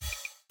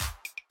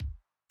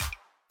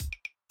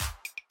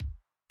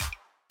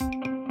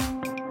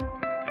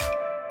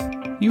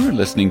You are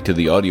listening to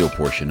the audio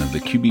portion of the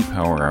QB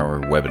Power Hour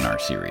webinar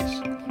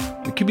series.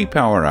 The QB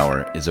Power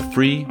Hour is a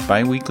free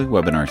bi-weekly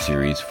webinar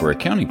series for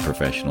accounting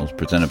professionals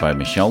presented by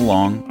Michelle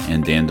Long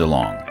and Dan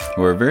DeLong,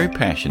 who are very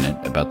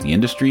passionate about the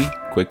industry,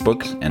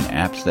 QuickBooks, and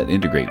apps that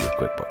integrate with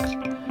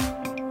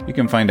QuickBooks. You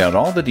can find out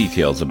all the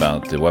details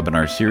about the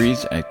webinar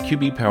series at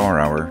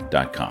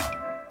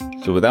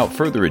qbpowerhour.com. So without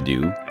further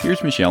ado,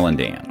 here's Michelle and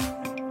Dan.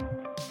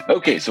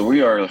 Okay, so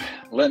we are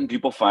letting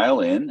people file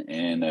in,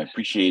 and I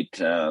appreciate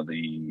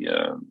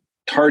the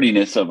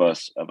tardiness of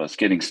us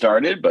getting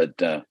started.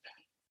 But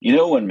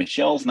when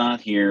Michelle's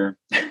not here,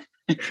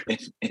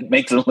 it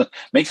makes it a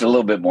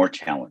little bit more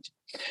challenging.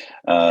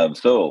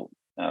 So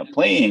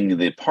playing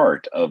the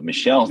part of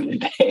Michelle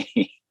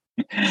today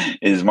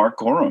is Mark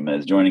Corum,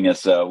 is joining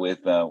us with.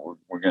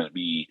 We're going to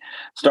be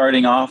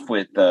starting off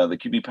with the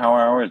QB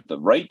Power Hour. The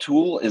right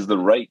tool is the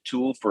right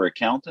tool for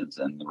accountants,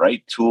 and the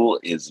right tool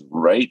is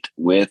right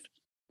with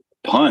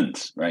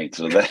puns, right?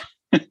 So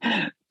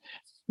and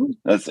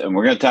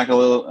we're going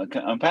to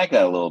unpack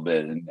that a little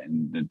bit,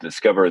 and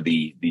discover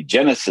the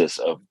genesis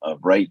of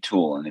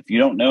RightTool. And if you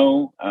don't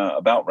know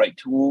about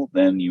RightTool,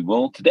 then you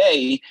will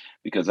today,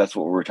 because that's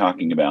what we're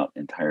talking about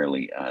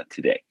entirely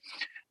today.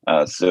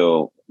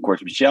 So, of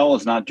course, Michelle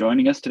is not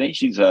joining us today.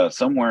 She's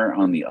somewhere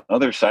on the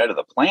other side of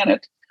the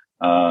planet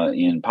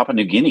in Papua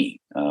New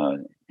Guinea,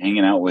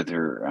 hanging out with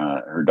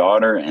her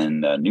daughter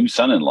and new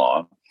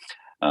son-in-law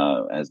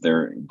as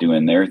they're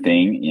doing their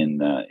thing in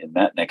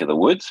that neck of the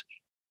woods.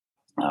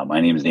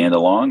 My name is Dan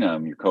DeLong.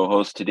 I'm your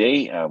co-host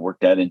today. I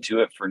worked at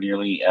Intuit for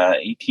nearly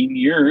 18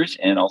 years,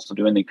 and also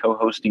doing the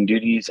co-hosting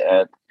duties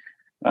at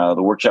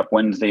the Workshop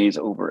Wednesdays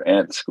over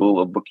at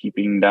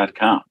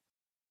schoolofbookkeeping.com.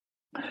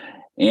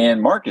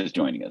 And Mark is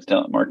joining us.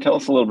 Mark, tell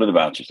us a little bit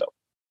about yourself.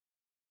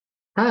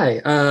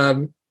 Hi.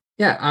 I'm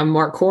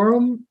Mark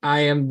Corum. I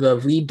am the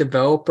lead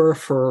developer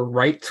for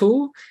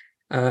RightTool.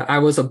 I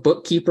was a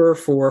bookkeeper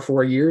for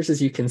 4 years,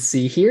 as you can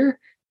see here.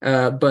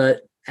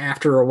 But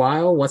after a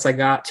while, once I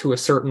got to a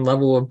certain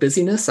level of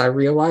busyness, I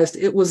realized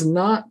it was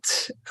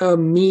not a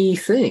me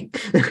thing.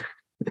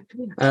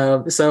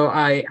 So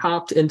I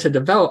hopped into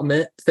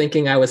development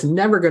thinking I was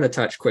never going to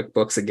touch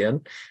QuickBooks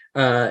again.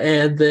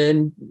 And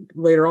then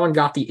later on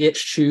got the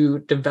itch to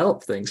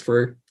develop things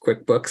for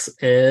QuickBooks.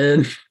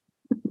 And,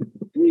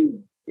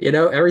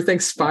 everything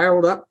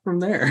spiraled up from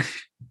there.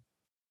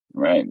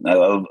 Right. I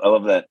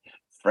love that.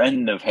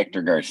 Friend of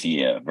Hector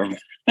Garcia.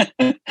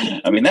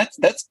 I mean, that's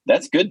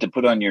good to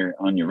put on your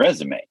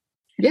resume.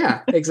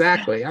 Yeah,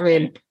 exactly. I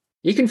mean,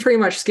 you can pretty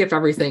much skip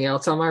everything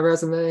else on my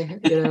resume.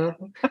 If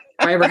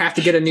I ever have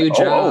to get a new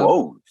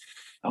job.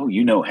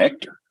 Oh,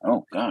 Hector.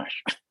 Oh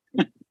gosh.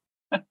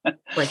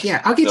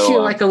 I'll get you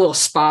a little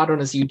spot on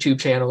his YouTube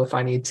channel if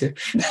I need to.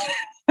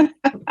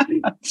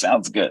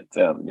 Sounds good.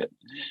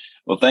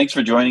 Well, thanks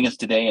for joining us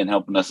today and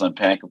helping us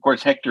unpack. Of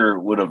course, Hector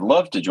would have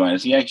loved to join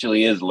us. He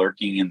actually is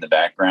lurking in the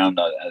background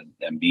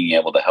and being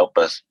able to help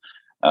us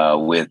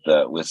with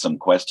some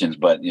questions.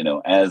 But,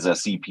 as a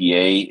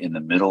CPA in the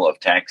middle of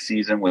tax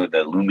season with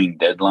a looming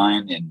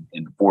deadline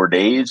in 4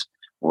 days,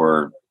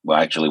 or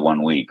actually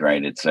 1 week,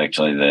 right? It's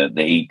actually the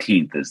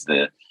 18th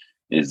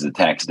is the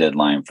tax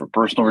deadline for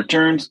personal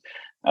returns.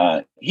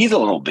 He's a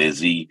little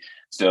busy.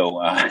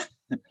 So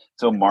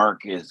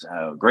Mark is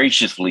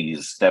graciously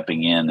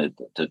stepping in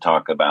to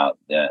talk about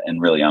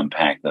and really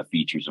unpack the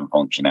features and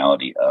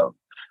functionality of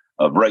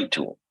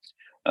RightTool.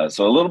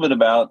 So a little bit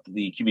about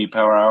the QB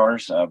Power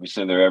Hours.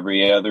 Obviously, they're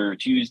every other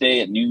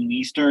Tuesday at noon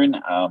Eastern.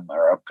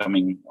 Our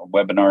upcoming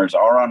webinars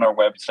are on our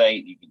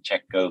website. You can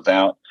check those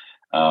out.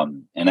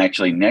 And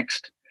actually,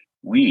 next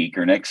week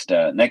or next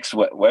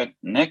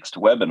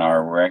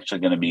webinar, we're actually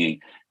going to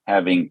be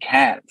having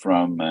Kat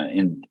from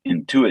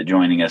Intuit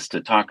joining us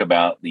to talk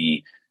about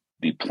the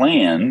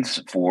plans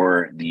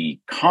for the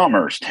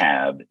Commerce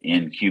tab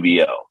in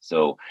QBO.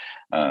 So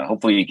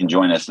hopefully you can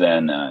join us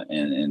then,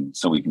 and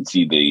so we can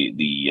see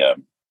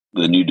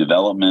the new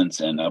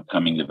developments and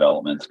upcoming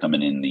developments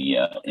coming in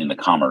the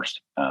Commerce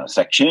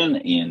section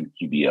in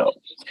QBO.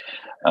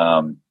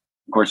 Of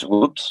course,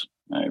 whoops,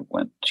 I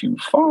went too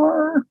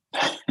far.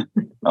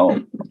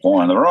 I'm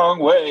going the wrong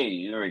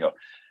way. There we go.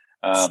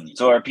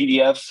 So our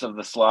PDFs of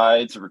the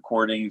slides, the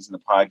recordings, and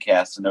the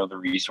podcasts and other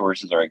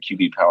resources are at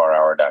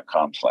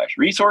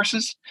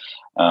qbpowerhour.com/resources.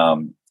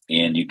 And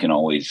you can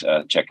always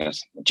check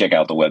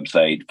out the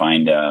website,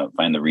 find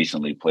the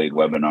recently played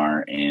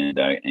webinar,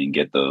 and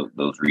get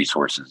those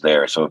resources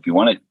there. So if you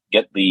want to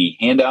get the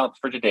handout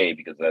for today,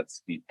 because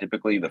that's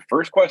typically the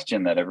first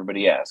question that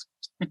everybody asks,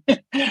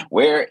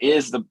 where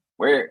is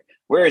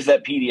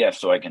that PDF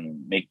so I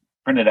can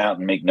print it out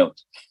and make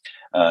notes?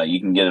 You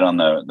can get it on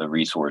the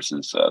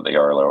resources. They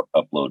are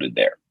uploaded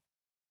there.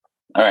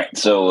 All right.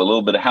 So a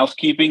little bit of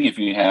housekeeping. If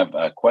you have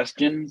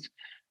questions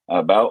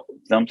about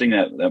something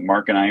that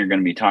Mark and I are going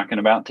to be talking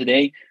about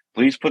today,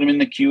 please put them in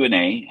the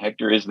Q&A.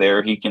 Hector is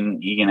there. He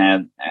can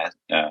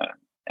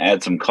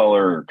add some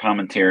color or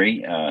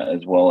commentary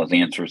as well as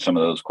answer some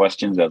of those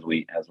questions as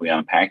we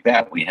unpack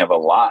that. We have a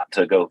lot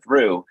to go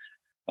through.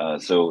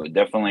 So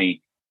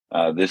definitely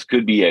This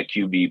could be a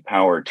QB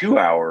Power 2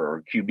 hour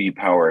or QB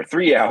Power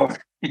 3 hour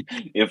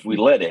if we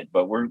let it,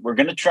 but we're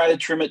going to try to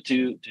trim it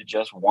to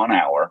just 1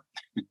 hour.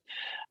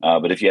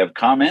 But if you have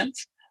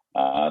comments,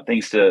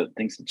 things to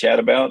chat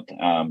about,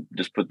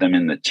 just put them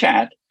in the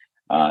chat,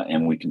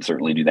 and we can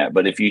certainly do that.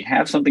 But if you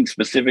have something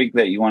specific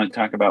that you want to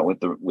talk about with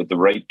the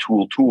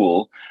RightTool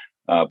tool,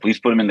 please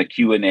put them in the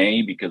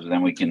Q&A, because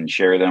then we can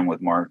share them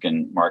with Mark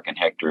and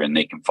Hector, and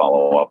they can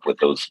follow up with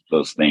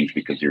those things,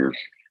 because your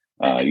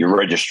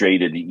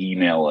registered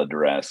email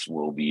address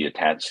will be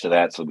attached to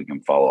that, so we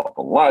can follow up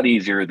a lot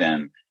easier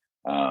than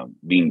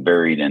being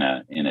buried in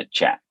a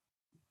chat.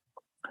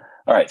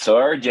 All right, so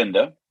our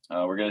agenda,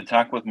 we're going to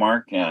talk with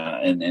Mark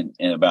and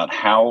about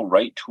how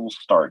RightTool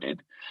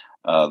started,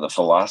 the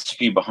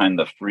philosophy behind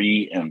the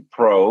free and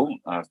pro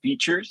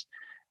features,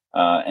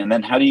 and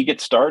then how do you get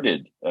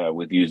started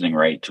with using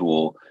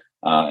RightTool,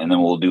 and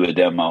then we'll do a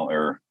demo,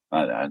 or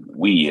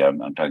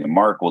I'm talking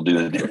Mark will do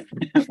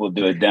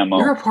a demo.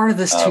 You're a part of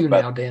this too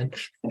now, Dan.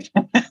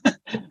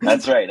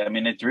 That's right. I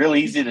mean, it's real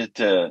easy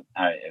to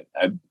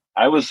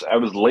I was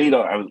late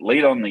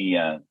on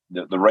the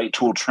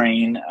RightTool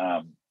train.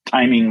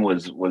 Timing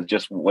was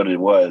just what it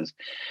was.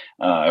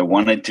 I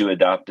wanted to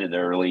adopt it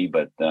early,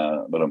 but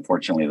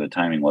unfortunately the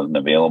timing wasn't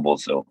available.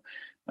 So,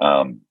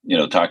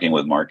 talking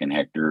with Mark and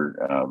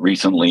Hector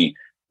recently,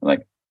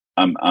 like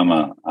I'm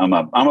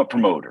a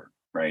promoter,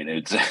 right?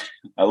 It's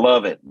I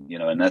love it,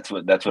 and that's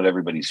what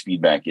everybody's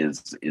feedback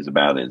is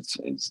about. Is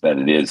that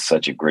it is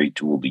such a great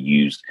tool to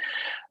use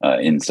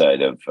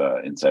inside of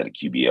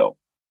QBO.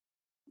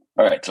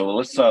 All right, so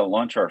let's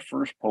launch our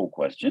first poll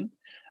question,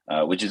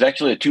 which is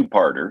actually a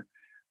two-parter.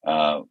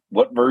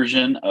 What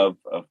version of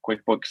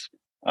QuickBooks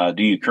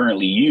do you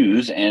currently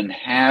use, and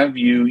have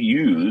you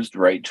used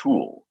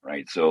RightTool?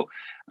 Right. So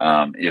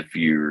if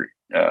you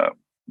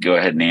go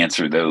ahead and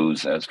answer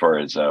those as far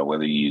as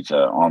whether you use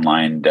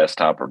online,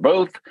 desktop, or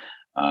both,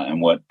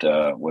 and what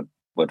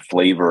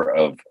flavor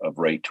of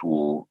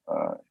RightTool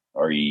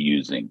are you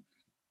using?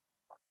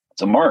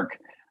 So Mark,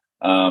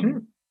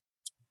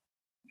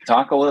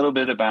 talk a little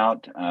bit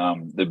about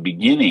the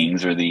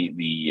beginnings, or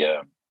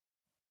the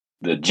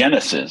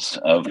genesis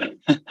of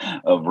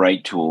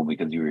RightTool,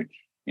 because your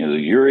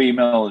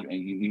email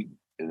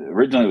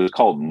originally was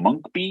called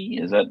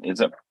Monkbee. Is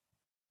that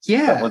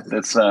yeah?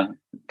 Let's tell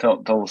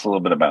us a little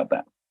bit about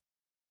that.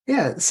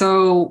 Yeah.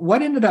 So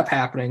what ended up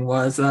happening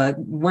was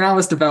when I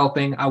was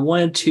developing, I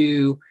wanted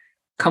to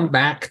come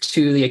back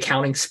to the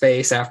accounting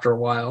space after a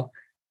while,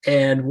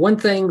 and one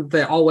thing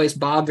that always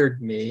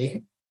bothered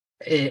me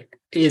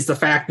is the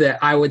fact that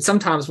I would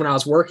sometimes, when I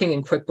was working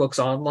in QuickBooks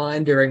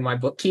Online during my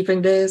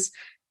bookkeeping days,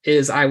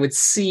 is I would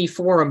see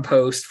forum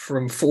posts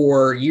from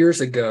 4 years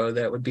ago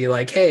that would be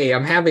like, hey,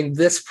 I'm having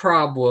this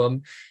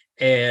problem,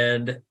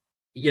 and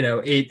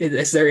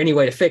is there any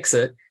way to fix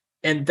it?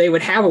 And they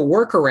would have a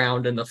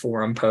workaround in the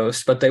forum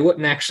post, but they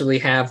wouldn't actually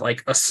have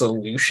like a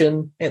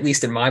solution, at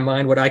least in my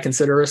mind, what I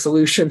consider a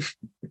solution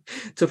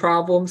to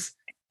problems.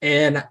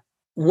 And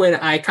when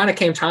I kind of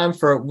came time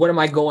for what am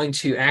I going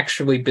to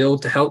actually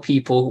build to help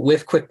people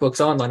with QuickBooks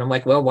Online, I'm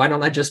like, well, why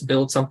don't I just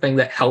build something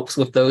that helps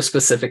with those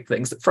specific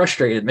things that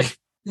frustrated me?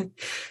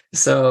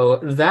 So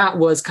that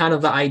was kind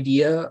of the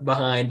idea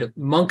behind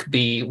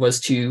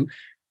Monkbee,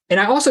 and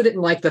I also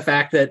didn't like the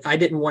fact that I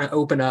didn't want to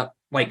open up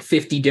like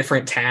 50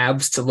 different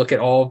tabs to look at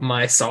all of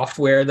my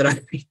software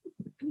that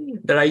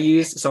I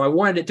use. So I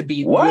wanted it to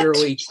be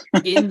literally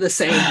in the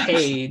same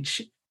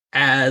page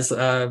as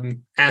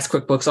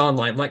QuickBooks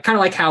Online, like kind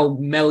of like how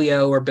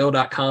Melio or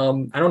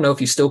Bill.com, I don't know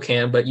if you still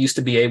can, but used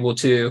to be able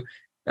to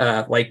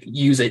like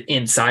use it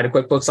inside of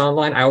QuickBooks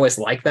Online. I always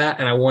liked that,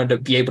 and I wanted to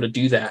be able to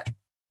do that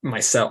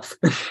myself.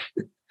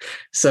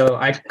 So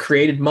I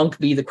created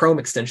Monkbee, the Chrome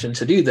extension,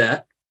 to do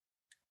that.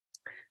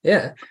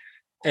 Yeah.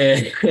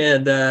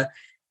 And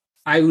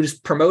I was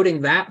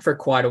promoting that for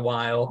quite a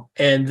while.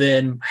 And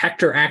then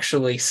Hector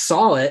actually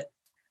saw it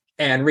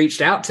and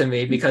reached out to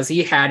me because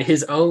he had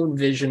his own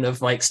vision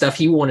of like stuff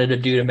he wanted to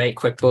do to make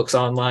QuickBooks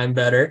Online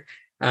better,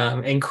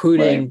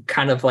 including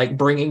kind of like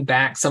bringing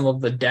back some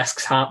of the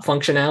desktop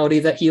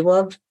functionality that he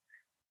loved.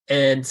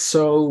 And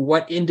so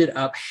what ended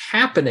up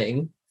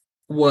happening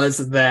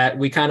was that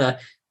we kind of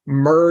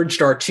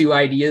merged our two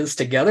ideas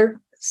together.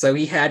 So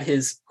he had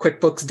his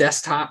QuickBooks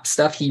desktop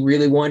stuff he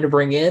really wanted to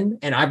bring in,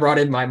 and I brought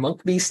in my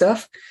Monkbee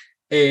stuff.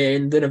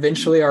 And then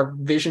eventually our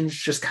visions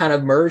just kind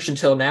of merged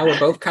until now we're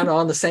both kind of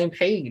on the same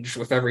page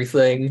with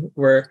everything.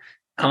 We're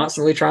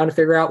constantly trying to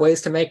figure out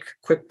ways to make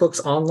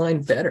QuickBooks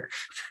Online better.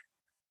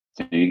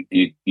 So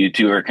you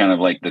two are kind of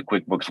like the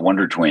QuickBooks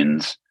Wonder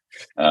Twins,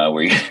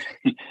 where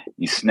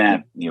you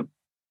snap,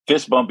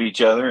 fist bump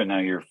each other, and now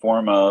you're a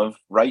form of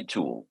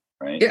RightTool,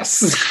 right?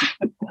 Yes.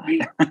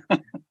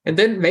 And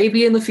then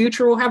maybe in the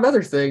future we'll have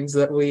other things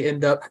that we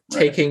end up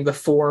taking the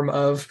form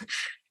of.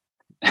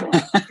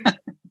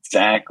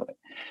 Exactly.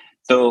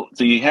 So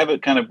you have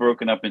it kind of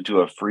broken up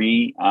into a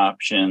free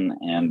option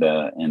and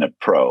a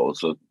pro.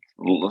 So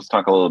let's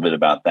talk a little bit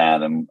about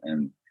that,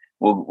 and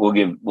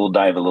we'll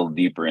dive a little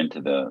deeper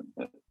into the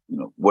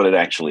what it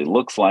actually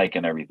looks like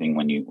and everything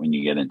when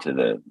you get into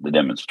the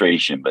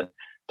demonstration. But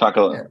talk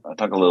a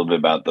little bit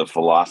about the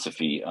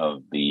philosophy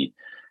of the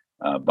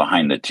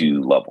behind the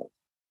two levels.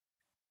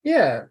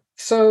 Yeah.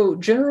 So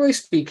generally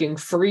speaking,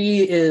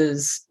 free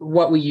is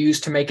what we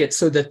use to make it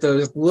so that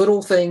those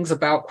little things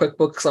about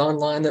QuickBooks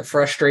Online that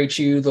frustrate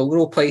you, the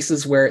little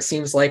places where it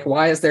seems like,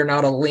 why is there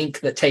not a link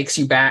that takes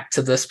you back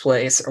to this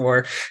place?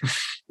 Or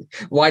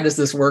why does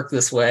this work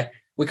this way?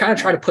 We kind of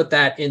try to put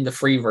that in the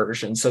free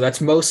version. So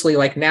that's mostly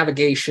like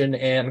navigation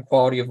and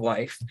quality of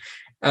life.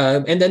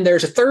 And then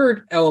there's a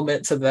third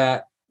element to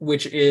that,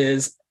 which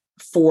is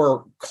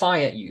for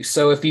client use.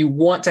 So if you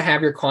want to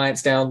have your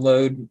clients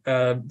download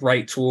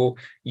RightTool,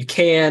 you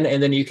can,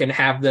 and then you can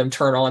have them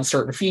turn on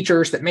certain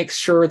features that make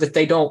sure that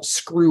they don't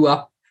screw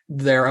up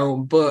their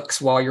own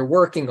books while you're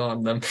working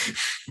on them.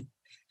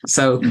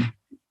 So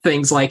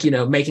things like,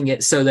 making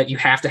it so that you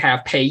have to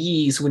have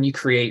payees when you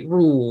create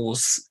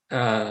rules.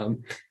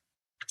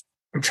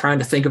 I'm trying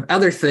to think of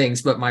other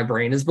things, but my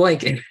brain is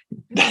blanking.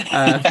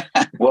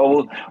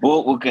 Well,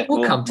 we'll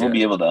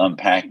be able to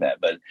unpack that.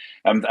 But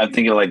I'm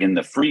thinking like in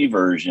the free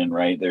version,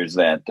 right? There's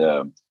that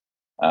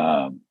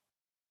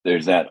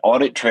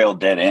audit trail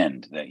dead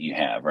end that you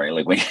have, right?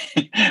 Like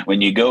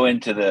when you go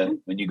into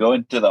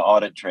the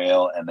audit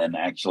trail and then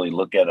actually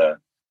look at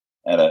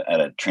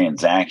a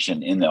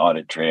transaction in the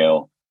audit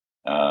trail,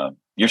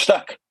 you're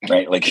stuck,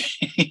 right? Like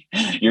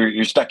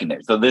you're stuck in there.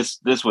 So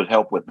this would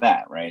help with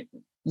that, right?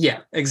 Yeah,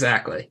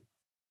 exactly.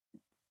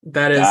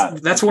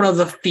 That's one of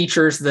the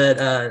features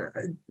that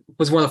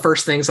was one of the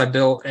first things I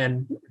built,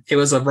 and it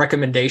was a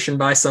recommendation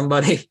by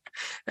somebody,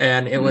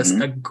 and it was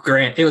a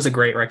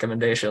great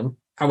recommendation.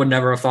 I would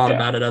never have thought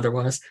about it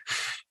otherwise.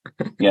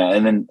 Yeah,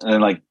 and then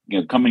like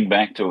coming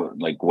back to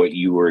like what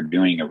you were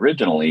doing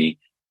originally,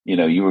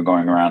 you were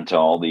going around to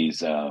all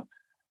these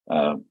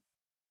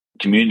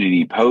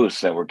community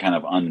posts that were kind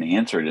of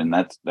unanswered, and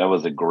that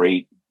was a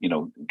great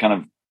kind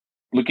of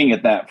looking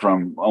at that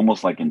from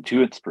almost like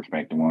Intuit's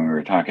perspective when we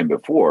were talking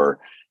before,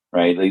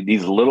 right? Like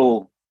these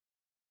little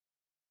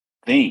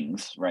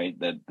things, right,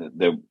 that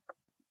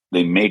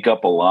they make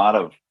up a lot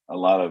of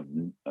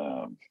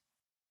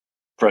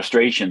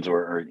frustrations,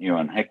 or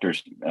in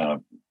Hector's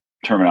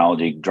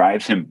terminology,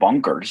 drives him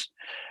bonkers,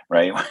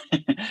 right?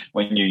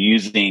 when you're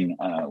using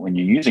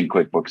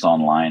QuickBooks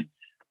Online,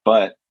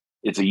 but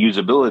it's a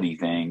usability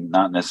thing,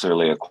 not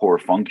necessarily a core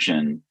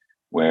function.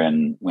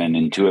 When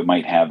Intuit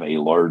might have a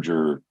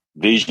larger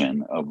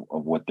vision of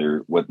what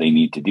they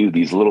need to do,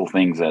 these little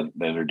things that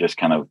are just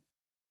kind of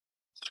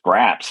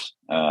scraps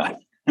of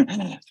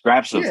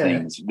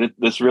things.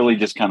 This really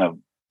just kind of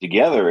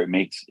together it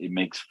makes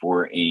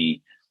for a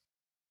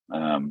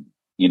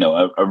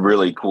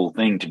really cool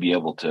thing to be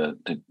able to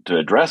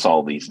address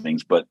all these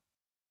things. But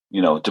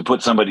to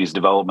put somebody's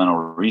developmental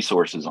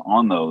resources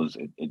on those,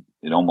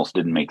 it almost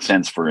didn't make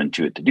sense for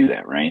Intuit to do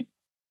that, right?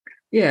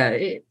 Yeah,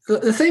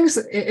 the things,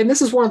 and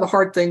this is one of the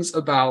hard things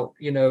about,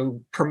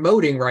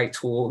 promoting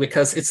RightTool,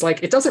 because it's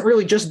like, it doesn't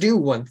really just do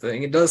one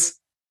thing. It does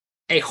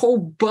a whole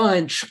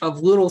bunch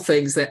of little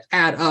things that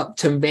add up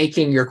to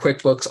making your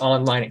QuickBooks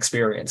Online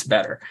experience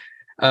better.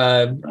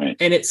 Right.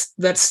 And it's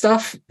that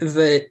stuff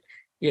that,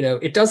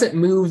 it doesn't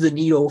move the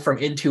needle from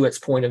Intuit's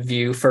point of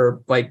view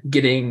for like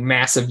getting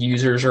massive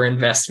users or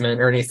investment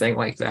or anything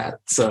like that.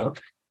 So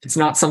it's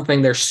not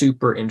something they're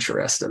super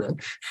interested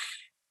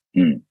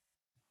in.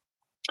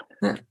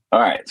 All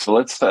right, so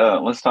let's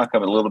talk a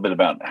little bit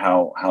about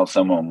how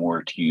someone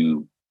were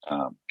to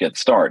get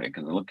started.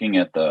 Because looking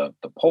at the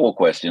poll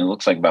question, it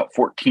looks like about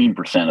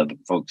 14% of the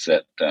folks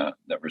that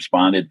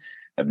responded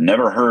have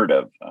never heard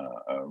of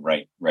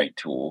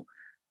RightTool,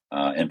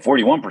 and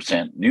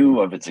 41% knew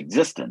of its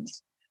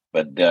existence,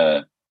 but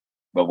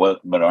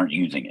aren't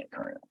using it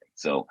currently.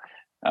 So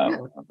a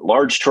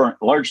large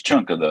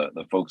chunk of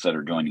the folks that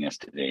are joining us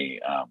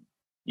today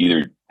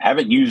either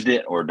haven't used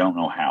it or don't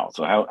know how.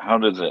 So how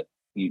does it?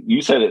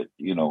 You said it,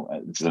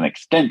 it's an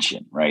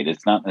extension, right?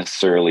 It's not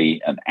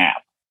necessarily an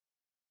app.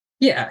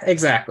 Yeah,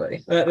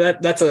 exactly.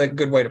 That's a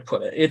good way to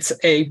put it. It's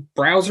a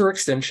browser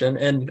extension,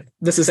 and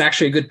this is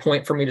actually a good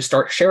point for me to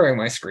start sharing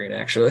my screen,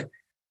 actually,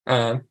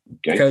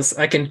 because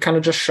I can kind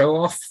of just show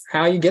off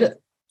how you get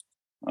it.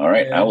 All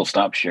right, and I will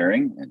stop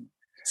sharing. And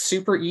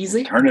super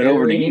easy. Turn it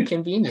over to you.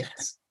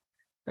 Inconvenience.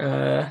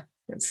 Let's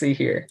see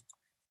here.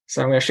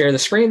 So I'm going to share the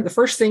screen. The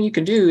first thing you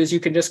can do is you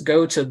can just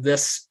go to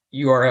this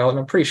URL, and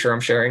I'm pretty sure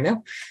I'm sharing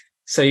now.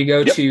 So you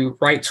go to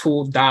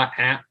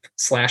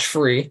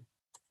righttool.app/free.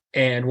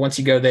 And once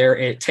you go there,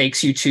 it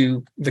takes you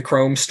to the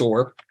Chrome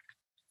store,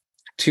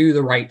 to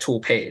the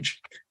RightTool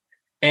page.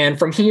 And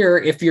from here,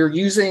 if you're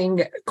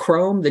using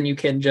Chrome, then you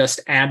can just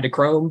add to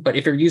Chrome. But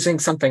if you're using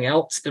something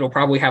else, it'll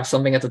probably have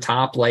something at the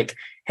top like,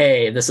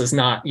 hey, this is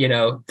not,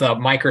 the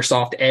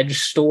Microsoft Edge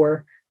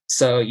store.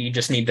 So you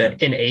just need to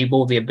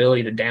enable the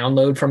ability to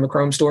download from the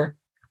Chrome store.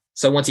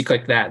 So once you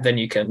click that, then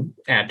you can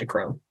add to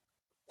Chrome.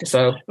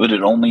 So would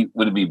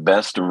it be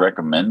best or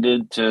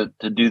recommended to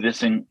do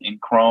this in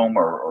Chrome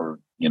or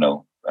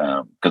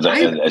because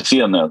I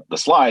see on the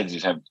slides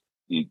you have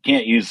you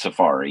can't use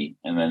Safari,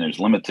 and then there's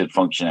limited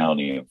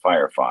functionality in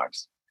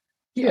Firefox.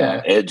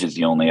 Yeah. Edge is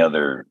the only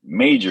other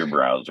major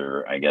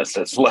browser, I guess,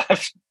 that's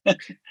left.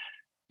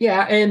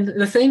 Yeah, and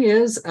the thing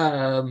is,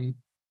 I've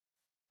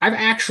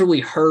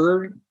actually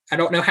heard, I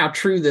don't know how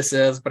true this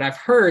is, but I've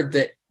heard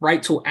that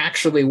RightTool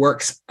actually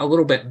works a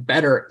little bit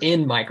better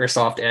in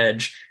Microsoft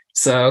Edge.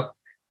 So,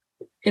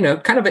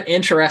 kind of an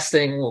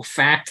interesting little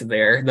fact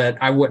there that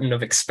I wouldn't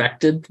have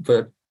expected,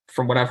 but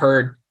from what I've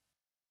heard,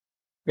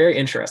 very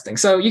interesting.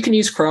 So you can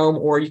use Chrome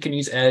or you can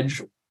use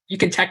Edge. You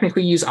can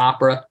technically use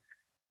Opera,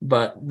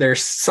 but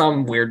there's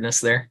some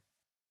weirdness there.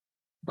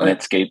 But,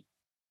 Netscape.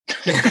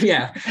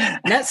 Yeah,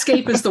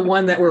 Netscape is the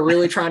one that we're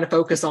really trying to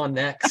focus on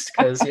next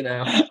because,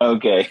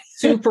 okay,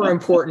 super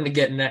important to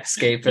get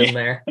Netscape in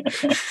there.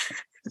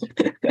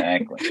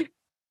 Exactly.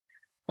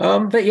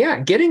 But yeah,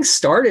 getting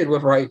started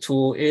with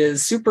RightTool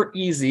is super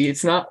easy.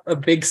 It's not a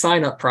big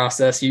sign-up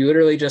process. You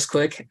literally just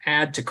click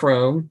Add to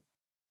Chrome.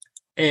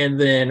 And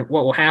then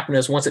what will happen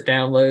is once it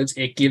downloads,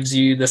 it gives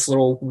you this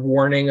little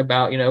warning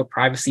about,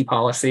 privacy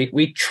policy.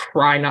 We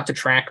try not to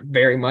track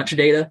very much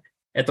data.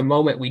 At the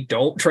moment, we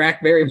don't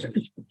track very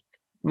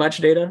much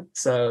data.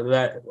 So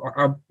that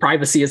our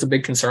privacy is a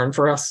big concern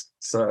for us.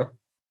 So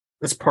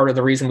that's part of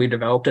the reason we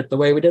developed it the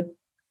way we did.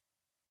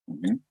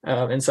 Mm-hmm.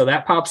 And so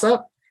that pops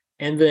up.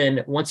 And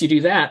then once you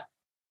do that,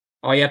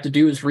 all you have to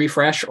do is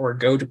refresh or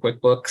go to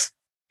QuickBooks,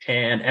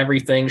 and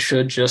everything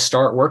should just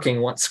start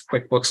working once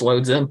QuickBooks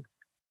loads in.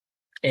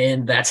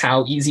 And that's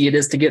how easy it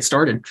is to get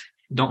started.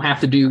 Don't have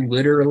to do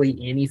literally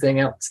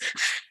anything else.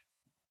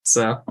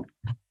 So,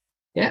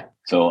 yeah.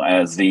 So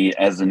as the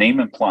name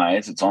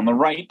implies, it's on the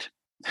right.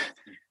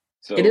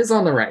 So it is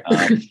on the right.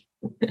 I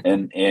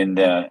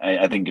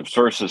think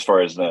first, as far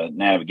as the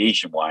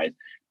navigation wise,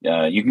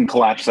 you can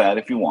collapse that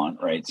if you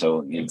want, right?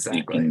 So you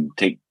can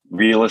take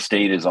real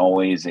estate is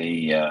always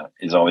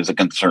a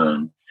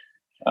concern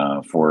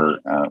for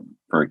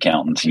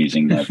accountants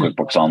using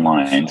QuickBooks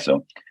Online.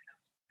 So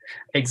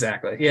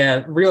exactly,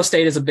 yeah, real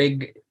estate is a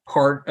big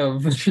part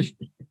of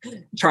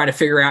trying to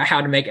figure out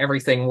how to make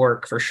everything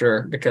work for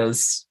sure,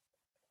 because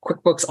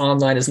QuickBooks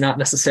Online is not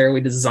necessarily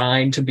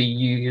designed to be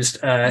used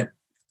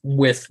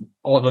with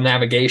all the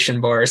navigation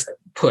bars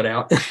put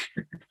out.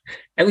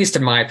 At least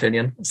in my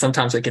opinion.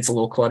 Sometimes it gets a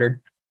little cluttered.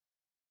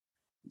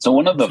 So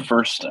one of the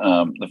first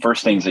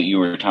things that you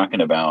were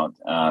talking about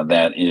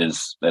that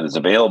is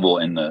available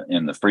in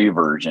the free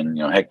version,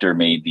 Hector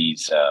made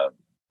these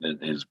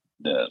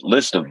the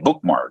list of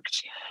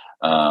bookmarks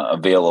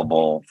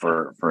available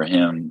for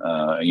him,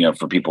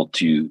 for people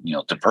to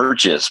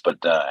purchase. But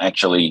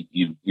actually,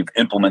 you've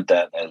implemented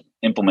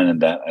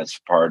that as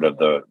part of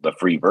the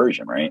free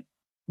version, right?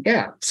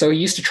 Yeah. So he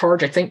used to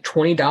charge, I think,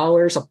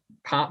 $20 a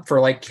pop for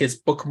like his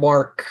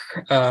bookmark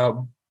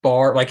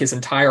bar, like his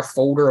entire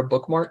folder of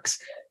bookmarks.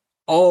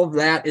 All of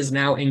that is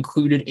now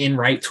included in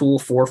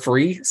RightTool for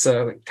free.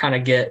 So kind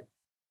of get,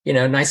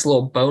 nice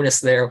little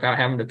bonus there without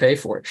having to pay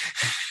for it.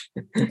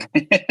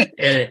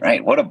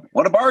 Right. What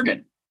a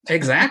bargain.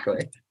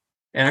 Exactly.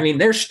 And I mean,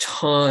 there's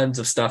tons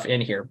of stuff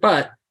in here,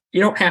 but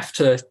you don't have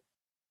to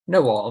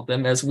know all of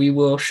them, as we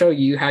will show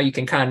you how you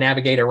can kind of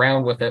navigate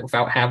around with it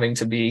without having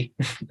to be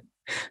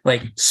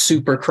like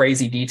super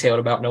crazy detailed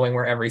about knowing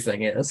where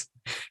everything is.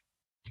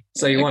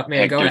 So you want me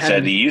to go ahead?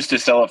 Said he used to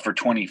sell it for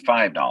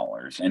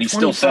 $25, and he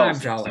still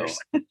sells it.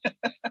 So.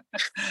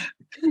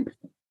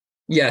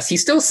 Yes, he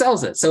still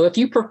sells it. So if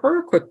you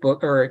prefer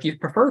QuickBook or if you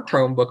prefer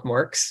Chrome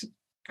bookmarks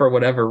for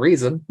whatever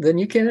reason, then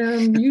you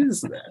can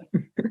use that.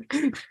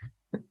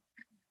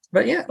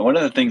 But yeah, one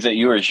of the things that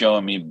you were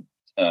showing me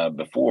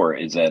before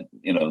is that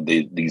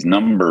these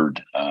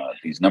numbered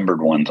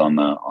ones on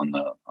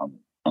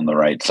the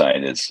right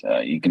side is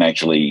you can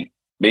actually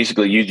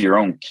basically use your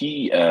own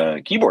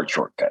keyboard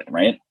shortcut,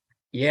 right?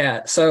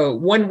 Yeah. So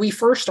when we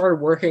first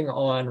started working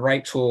on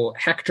RightTool,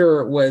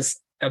 Hector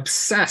was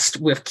obsessed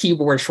with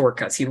keyboard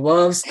shortcuts. He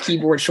loves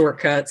keyboard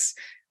shortcuts.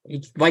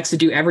 He likes to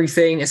do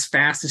everything as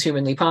fast as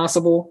humanly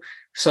possible.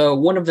 So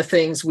one of the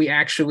things we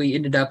actually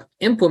ended up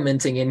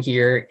implementing in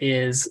here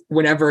is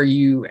whenever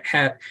you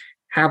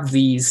have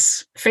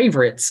these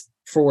favorites,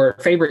 for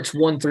favorites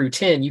 1 through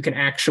 10, you can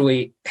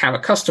actually have a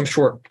custom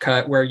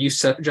shortcut where you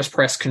just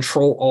press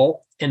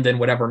Control-Alt and then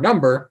whatever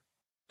number,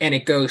 and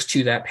it goes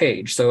to that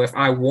page. So if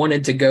I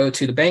wanted to go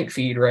to the bank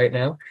feed right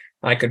now,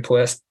 I could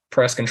press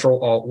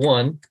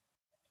Control-Alt-1,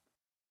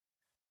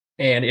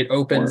 and it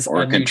opens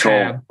a new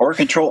tab. Or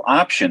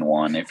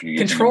Control-Option-1 if you're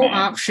using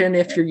Control-Option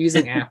if you're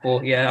using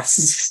Apple,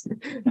 yes.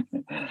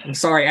 I'm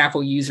sorry,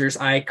 Apple users.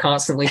 I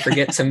constantly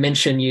forget to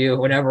mention you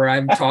whenever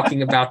I'm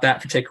talking about that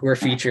particular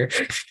feature.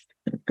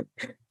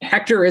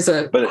 Hector is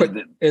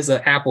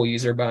an Apple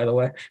user, by the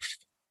way.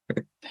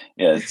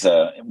 Yeah,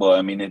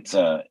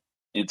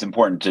 it's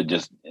important to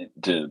just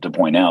to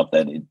point out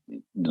that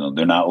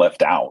they're not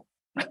left out.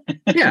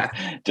 Yeah,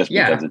 just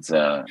because it's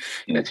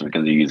because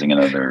they're using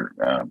another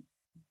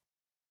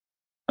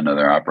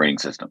operating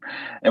system.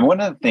 And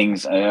one of the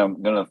things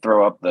I'm going to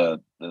throw up the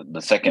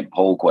second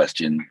poll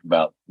question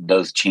about,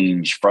 does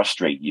change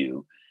frustrate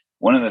you?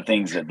 One of the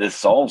things that this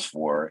solves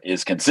for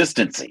is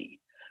consistency.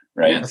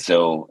 right? Yeah.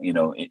 So,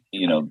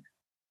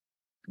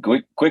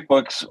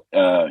 QuickBooks,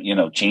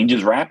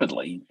 changes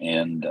rapidly,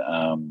 and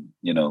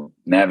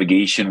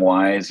navigation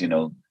wise,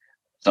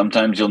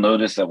 sometimes you'll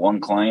notice that one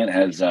client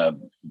has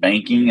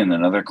banking and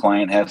another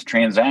client has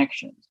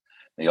transactions.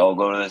 They all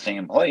go to the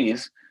same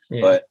place,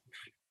 but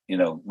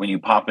when you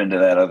pop into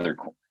that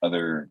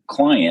other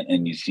client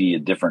and you see a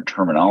different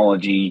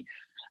terminology,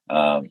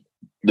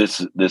 this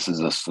is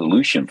a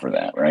solution for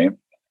that, right?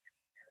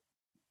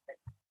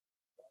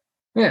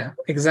 Yeah,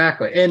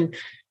 exactly. And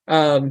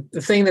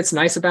the thing that's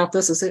nice about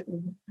this is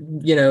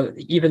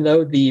even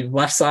though the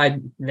left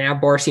side nav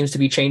bar seems to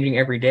be changing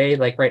every day,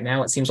 like right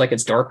now, it seems like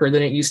it's darker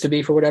than it used to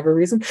be for whatever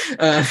reason.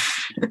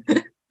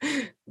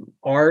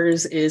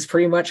 Ours is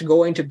pretty much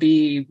going to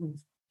be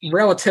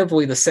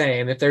relatively the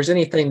same. If there's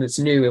anything that's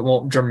new, it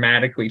won't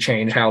dramatically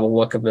change how the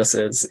look of this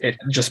is. It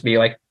just be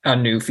like a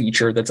new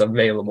feature that's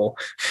available.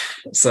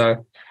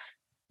 So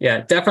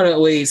yeah,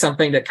 definitely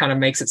something that kind of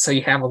makes it so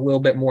you have a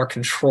little bit more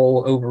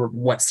control over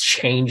what's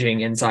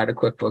changing inside of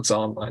QuickBooks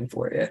Online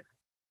for you.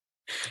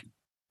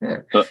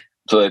 Yeah.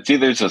 So I see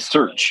there's a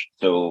search.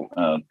 So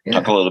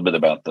talk a little bit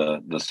about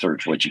the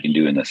search, what you can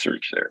do in the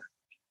search there.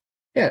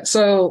 Yeah.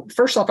 So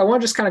first off, I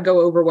want to just kind of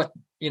go over what,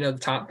 the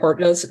top part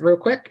does real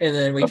quick, and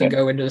then we can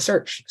go into the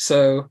search.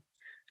 So,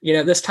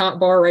 this top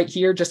bar right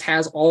here just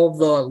has all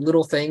the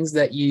little things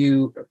that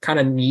you kind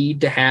of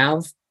need to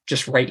have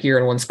just right here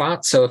in one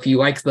spot. So if you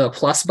like the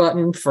plus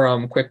button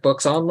from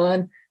QuickBooks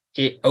Online,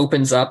 it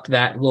opens up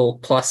that little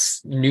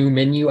plus new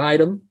menu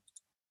item.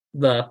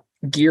 The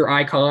gear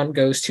icon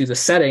goes to the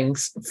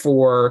settings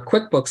for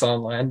QuickBooks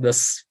Online,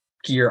 this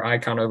gear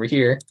icon over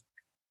here.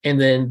 And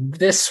then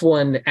this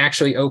one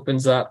actually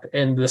opens up,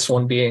 and this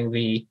one being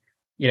the,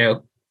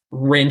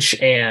 wrench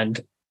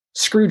and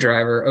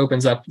screwdriver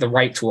opens up the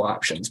RightTool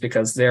options,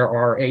 because there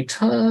are a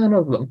ton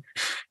of them.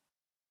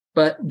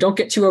 But don't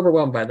get too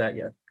overwhelmed by that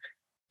yet.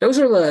 Those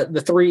are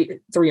the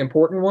three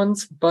important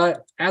ones.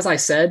 But as I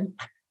said,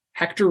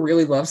 Hector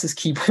really loves his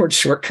keyboard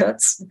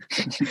shortcuts.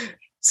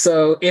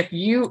 So if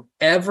you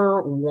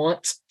ever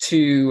want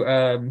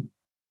to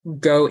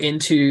go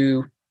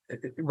into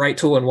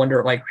RightTool and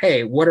wonder, like,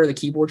 hey, what are the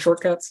keyboard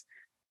shortcuts?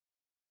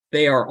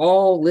 They are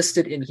all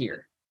listed in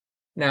here.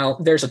 Now,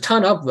 there's a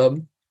ton of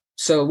them.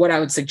 So what I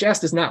would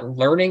suggest is not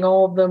learning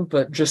all of them,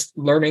 but just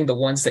learning the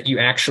ones that you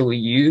actually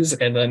use.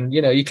 And then,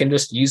 you can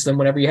just use them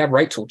whenever you have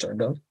RightTool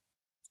turned on.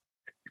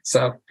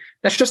 So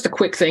that's just a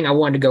quick thing I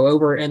wanted to go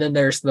over. And then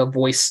there's the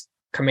voice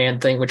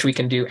command thing, which we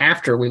can do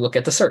after we look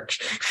at the search.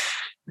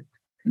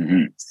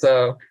 Mm-hmm.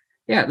 So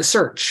yeah, the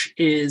search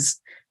is,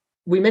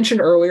 we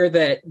mentioned earlier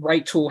that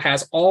RightTool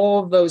has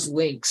all of those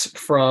links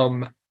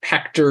from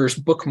Hector's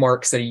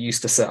bookmarks that he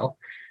used to sell.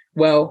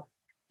 Well,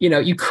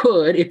 you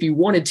could, if you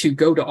wanted to,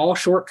 go to all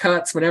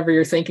shortcuts whenever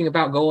you're thinking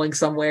about going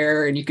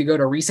somewhere, and you could go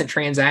to recent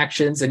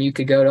transactions, and you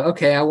could go to,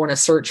 okay, I want to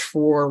search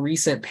for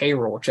recent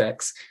payroll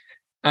checks.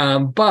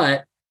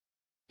 But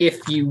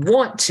if you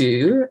want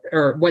to,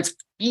 or what's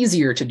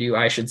easier to do,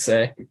 I should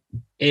say,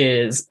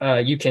 is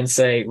you can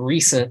say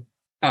recent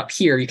up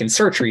here. You can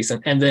search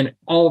recent, and then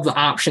all of the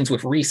options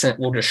with recent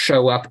will just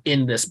show up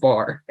in this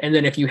bar. And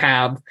then if you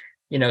have,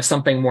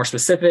 something more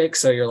specific,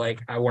 so you're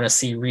like, I want to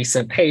see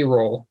recent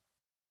payroll,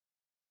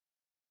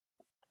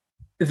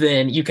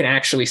 then you can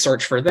actually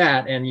search for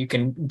that, and you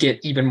can get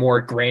even more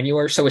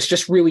granular. So it's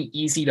just really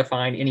easy to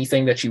find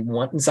anything that you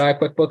want inside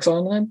QuickBooks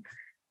Online.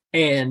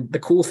 And the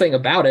cool thing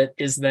about it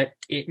is that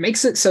it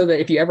makes it so that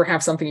if you ever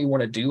have something you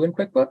want to do in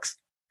QuickBooks,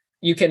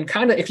 you can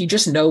kind of, if you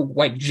just know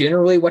like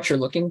generally what you're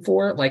looking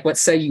for, like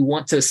let's say you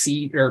want to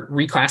see or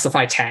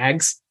reclassify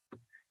tags,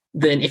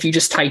 then if you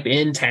just type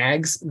in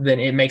tags, then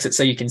it makes it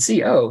so you can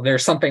see, oh,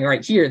 there's something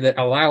right here that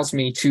allows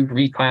me to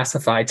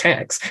reclassify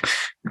tags.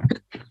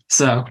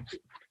 So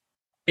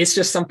it's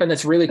just something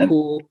that's really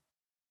cool.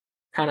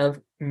 Kind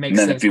of makes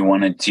sense. If you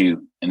wanted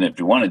to,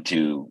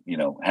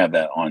 have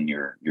that on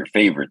your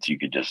favorites, you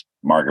could just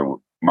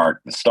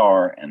mark the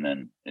star, and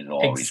then it'll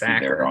always be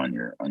there on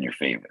your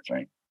favorites,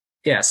 right?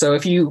 Yeah. So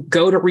if you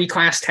go to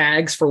reclass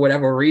tags for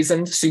whatever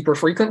reason super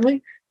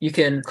frequently, you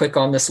can click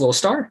on this little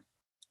star.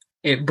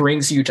 It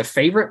brings you to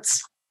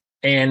favorites,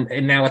 and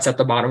now it's at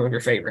the bottom of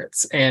your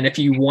favorites. And if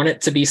you want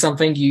it to be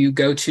something you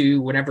go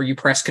to whenever you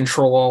press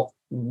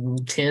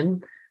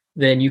Control-10,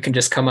 then you can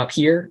just come up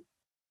here,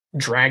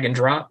 drag and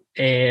drop,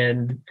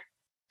 and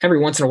every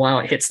once in a while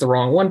it hits the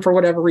wrong one for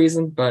whatever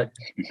reason, but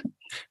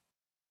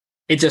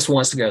it just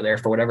wants to go there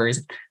for whatever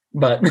reason.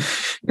 But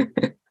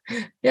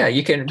yeah,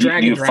 you can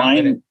drag and drop.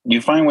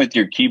 You find with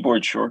your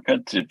keyboard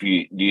shortcuts, do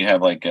you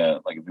have like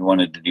if you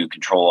wanted to do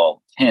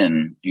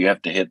Control-Alt-10, do you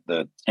have to hit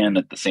the 10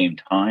 at the same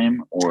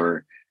time,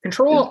 or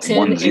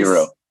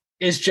Control-Alt-10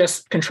 is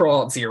just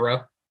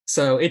Control-Alt-0.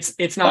 So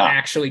it's not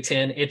actually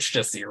 10, it's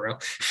just 0.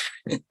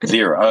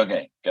 0.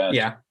 Okay, got it.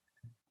 Yeah.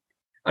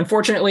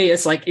 Unfortunately,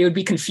 it's like it would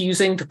be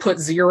confusing to put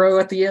 0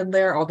 at the end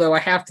there, although I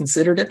have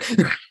considered it.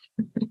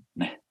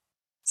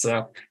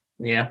 So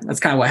yeah, that's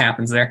kind of what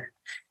happens there.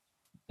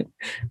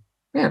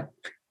 Yeah.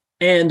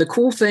 And the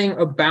cool thing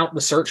about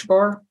the search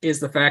bar is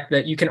the fact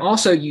that you can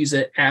also use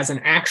it as an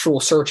actual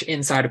search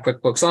inside of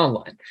QuickBooks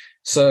Online.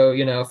 So,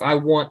 if I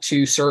want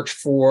to search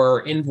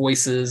for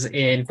invoices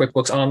in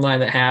QuickBooks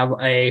Online that have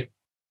a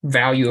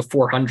value of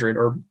 400,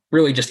 or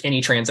really just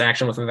any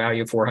transaction with a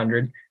value of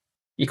 400,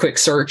 you click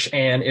search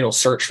and it'll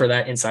search for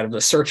that inside of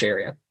the search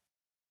area.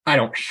 I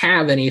don't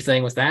have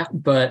anything with that,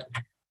 but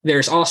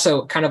there's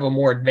also kind of a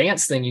more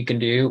advanced thing you can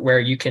do where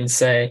you can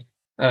say,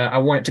 I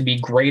want it to be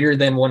greater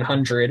than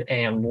 100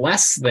 and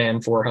less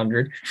than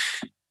 400.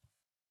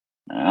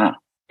 And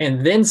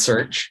then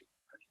search.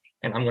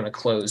 And I'm going to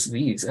close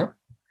these up.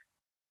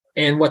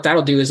 And what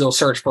that'll do is it'll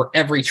search for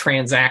every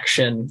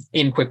transaction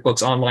in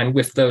QuickBooks Online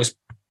with those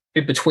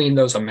between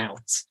those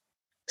amounts.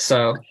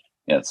 So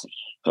yes.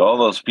 So all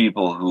those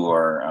people who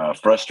are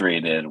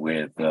frustrated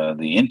with the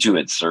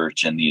Intuit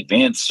search and the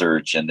advanced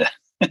search and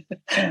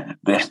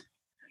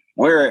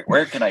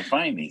where can I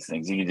find these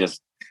things? You can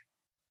just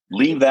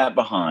leave that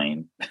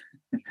behind.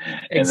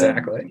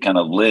 Exactly. Kind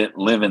of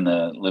live in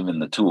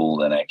the tool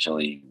that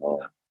actually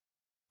will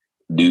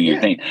do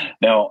your thing.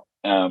 Now,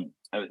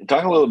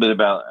 talk a little bit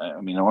about. I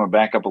want to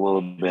back up a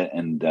little bit.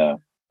 And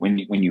when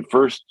you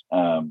first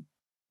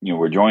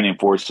were joining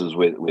forces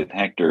with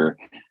Hector,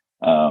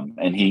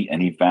 and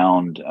he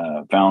found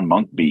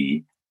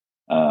MonkBee,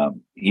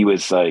 he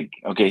was like,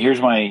 okay,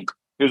 here's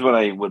what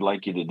I would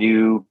like you to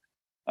do,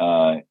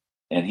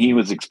 and he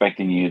was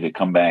expecting you to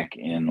come back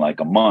in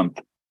like a month.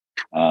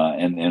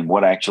 And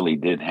what actually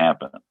did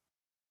happen?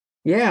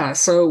 Yeah,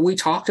 so we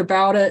talked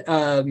about it.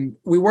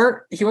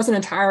 He wasn't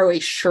entirely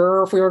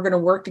sure if we were going to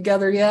work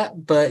together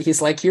yet, but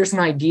he's like, here's an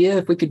idea.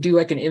 If we could do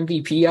like an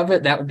MVP of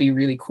it, that would be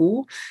really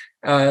cool.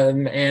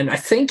 And I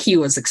think he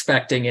was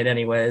expecting it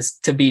anyways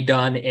to be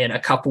done in a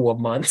couple of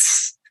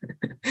months,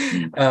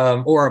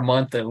 or a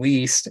month at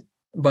least.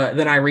 But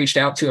then I reached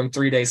out to him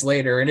 3 days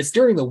later, and it's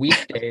during the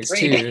weekdays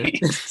too.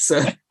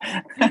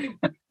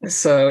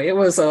 So it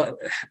was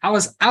I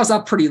was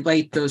up pretty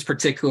late those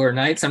particular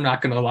nights. I'm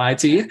not going to lie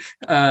to you.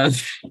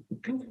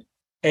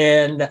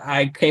 And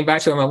I came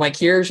back to him. I'm like,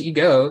 here's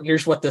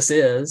what this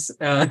is.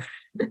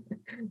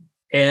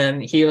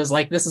 And he was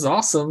like, this is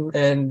awesome.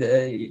 And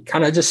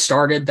kind of just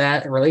started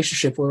that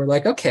relationship where we're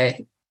like,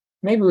 okay,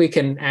 maybe we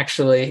can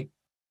actually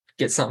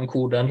get something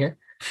cool done here.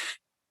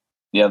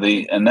 Yeah,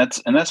 and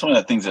that's one of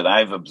the things that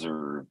I've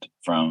observed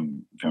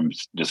from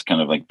just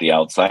kind of like the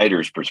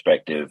outsider's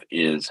perspective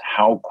is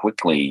how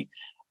quickly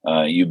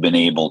you've been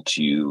able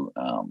to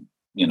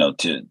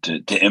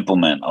to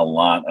implement a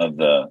lot of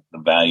the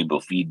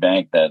valuable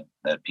feedback that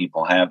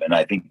people have, and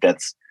I think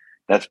that's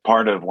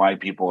part of why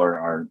people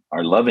are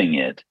loving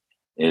it,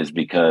 is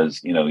because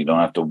you don't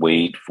have to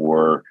wait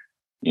for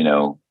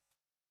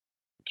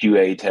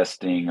QA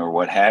testing or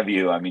what have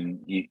you. I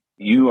mean,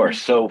 you are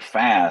so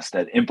fast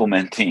at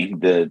implementing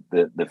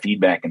the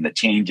feedback and the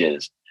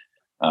changes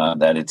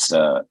that it's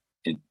a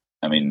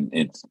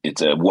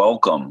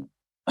welcome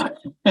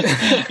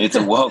it's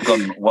a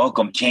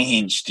welcome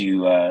change to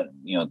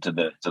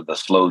the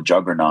slow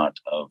juggernaut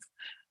of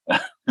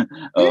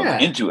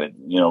Intuit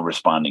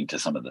responding to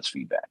some of this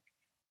feedback.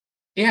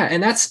 Yeah,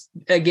 and that's,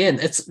 again,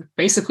 it's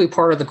basically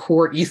part of the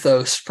core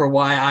ethos for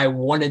why I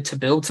wanted to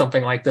build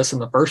something like this in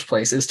the first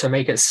place, is to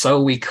make it so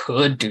we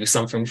could do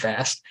something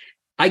fast.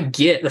 I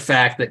get the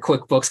fact that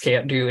QuickBooks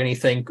can't do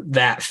anything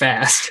that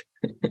fast,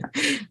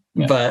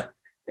 but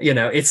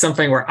it's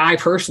something where I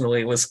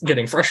personally was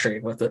getting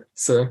frustrated with it.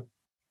 So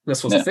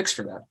this was a fix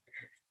for that.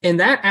 And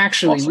that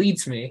actually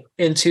leads me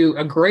into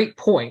a great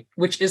point,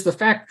 which is the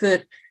fact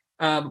that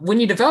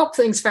when you develop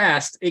things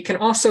fast, it can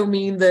also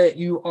mean that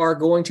you are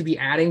going to be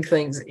adding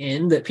things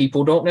in that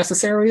people don't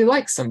necessarily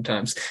like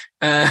sometimes,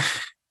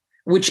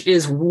 which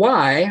is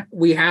why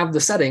we have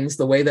the settings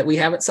the way that we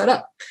have it set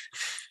up.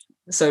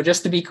 So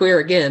just to be clear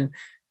again,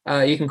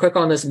 you can click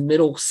on this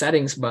middle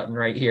settings button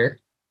right here,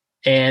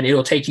 and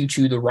it'll take you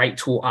to the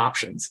RightTool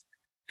options.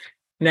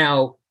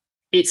 Now,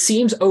 it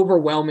seems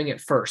overwhelming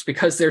at first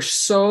because there's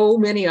so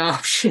many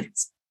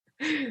options,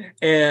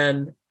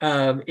 and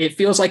it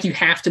feels like you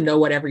have to know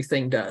what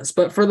everything does.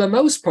 But for the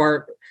most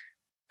part,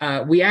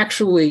 we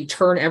actually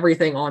turn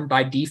everything on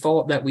by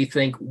default that we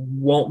think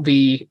won't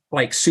be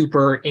like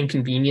super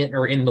inconvenient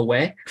or in the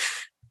way.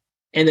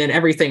 And then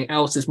everything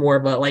else is more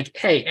of a like,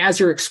 hey, as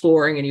you're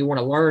exploring and you want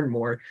to learn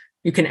more,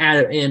 you can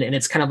add it in, and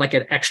it's kind of like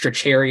an extra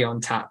cherry on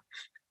top.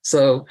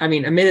 So, I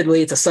mean,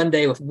 admittedly, it's a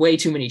sundae with way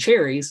too many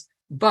cherries,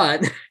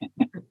 but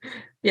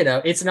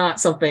it's not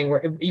something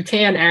where you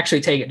can actually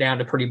take it down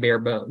to pretty bare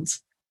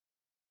bones.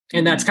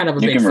 And that's kind of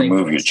a big thing. You can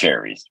remove your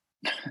cherries.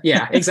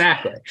 Yeah,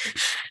 exactly.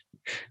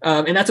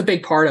 And that's a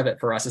big part of it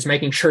for us, is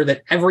making sure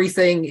that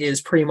everything is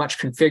pretty much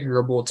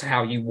configurable to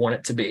how you want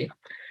it to be.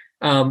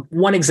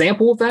 One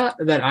example of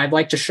that I'd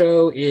like to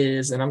show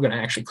is, and I'm going to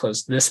actually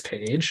close this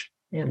page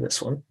and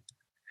this one,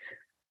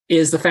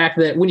 is the fact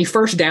that when you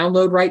first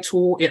download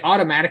RightTool, it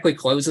automatically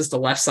closes the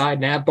left side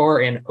nav bar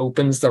and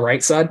opens the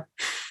right side.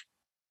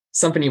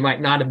 Something you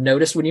might not have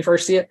noticed when you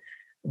first see it.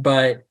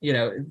 But,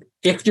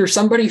 if you're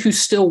somebody who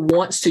still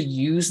wants to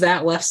use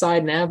that left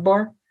side nav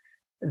bar,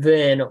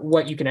 then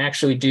what you can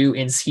actually do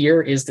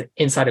here is that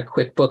inside of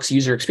QuickBooks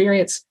user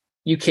experience,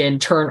 you can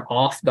turn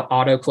off the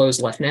auto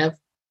close left nav.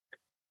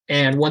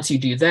 And once you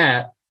do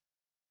that,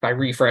 if I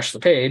refresh the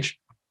page,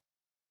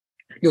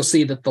 you'll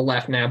see that the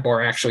left nav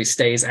bar actually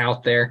stays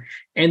out there.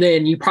 And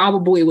then you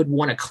probably would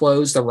want to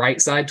close the right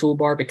side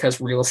toolbar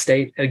because real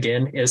estate,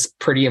 again, is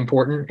pretty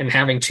important. And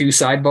having two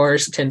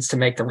sidebars tends to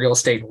make the real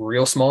estate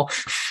real small.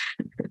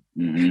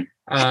 Mm-hmm.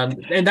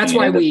 And that's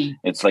why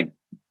it's like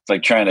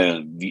trying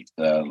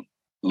to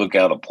look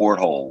out a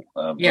porthole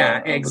of,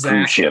 exactly. of a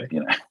cruise ship,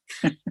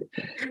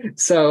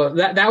 So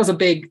that was a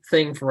big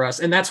thing for us.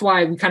 And that's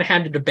why we kind of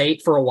had to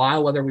debate for a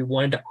while whether we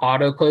wanted to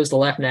auto close the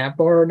left nav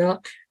bar or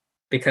not.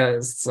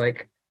 Because it's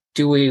like,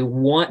 do we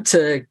want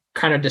to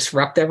kind of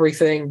disrupt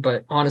everything?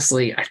 But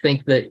honestly, I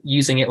think that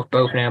using it with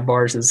both nav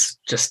bars is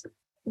just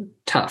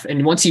tough.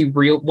 And once you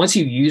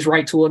use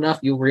RightTool enough,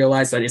 you'll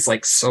realize that it's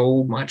like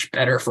so much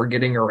better for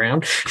getting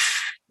around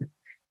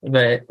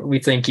that we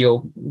think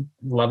you'll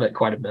love it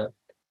quite a bit.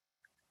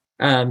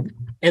 And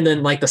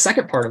then like the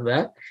second part of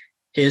that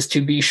is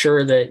to be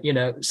sure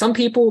that, some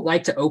people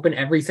like to open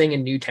everything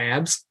in new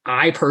tabs.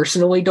 I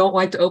personally don't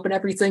like to open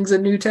everything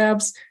in new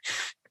tabs.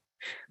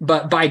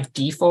 But by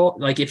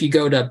default, like if you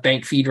go to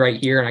bank feed right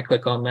here and I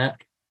click on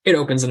that, it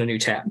opens in a new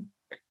tab.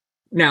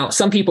 Now,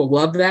 some people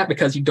love that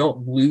because you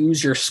don't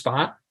lose your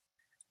spot.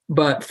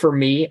 But for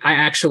me, I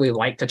actually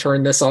like to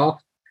turn this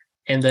off.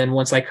 And then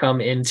once I come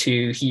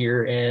into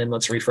here and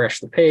let's refresh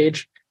the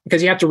page,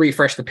 because you have to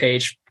refresh the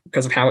page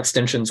because of how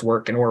extensions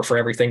work in order for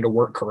everything to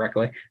work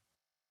correctly.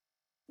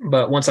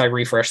 But once I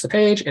refresh the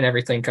page and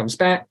everything comes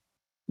back,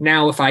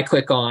 now, if I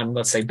click on,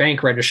 let's say,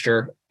 bank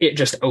register, it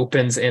just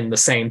opens in the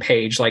same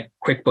page like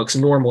QuickBooks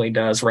normally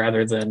does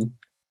rather than,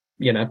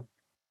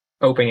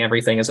 opening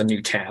everything as a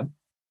new tab.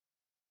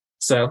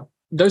 So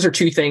those are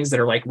two things that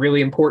are like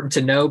really important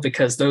to know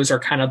because those are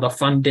kind of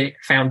the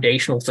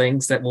foundational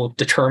things that will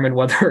determine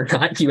whether or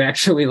not you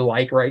actually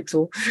like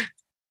RightTool,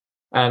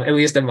 at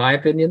least in my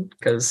opinion,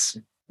 because,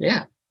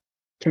 it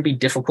can be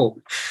difficult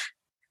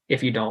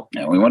if you don't.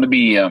 Yeah, we want to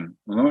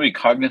be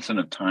cognizant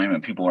of time,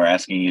 and people are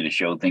asking you to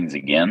show things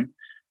again.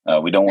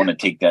 We don't want to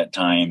take that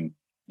time,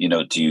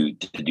 to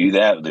do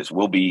that. This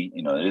will be,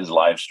 it is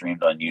live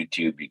streamed on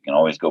YouTube. You can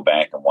always go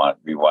back and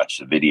rewatch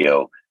the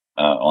video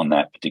on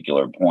that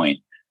particular point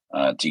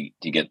to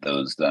get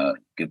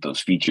those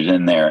features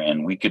in there.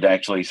 And we could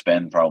actually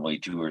spend probably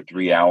 2 or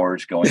 3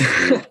 hours going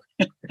through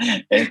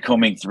and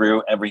combing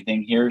through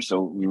everything here.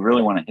 So we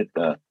really want to hit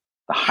the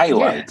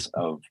highlights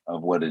of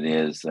what it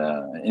is.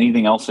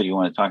 Anything else that you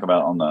want to talk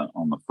about on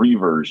the free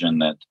version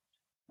that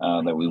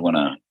we want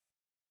to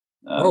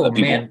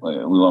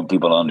we want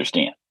people to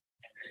understand?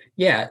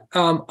 Yeah,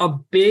 a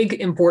big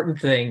important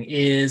thing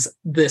is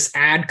this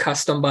add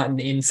custom button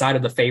inside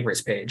of the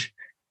favorites page.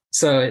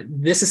 So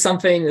this is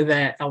something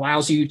that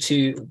allows you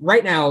to,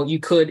 right now you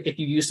could, if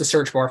you use the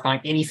search bar,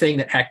 find anything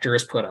that Hector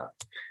has put up.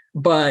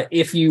 But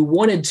if you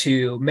wanted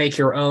to make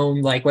your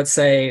own, like, let's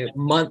say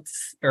month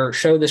or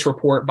show this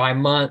report by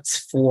months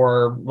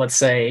for, let's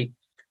say,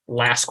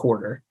 last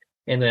quarter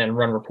and then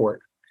run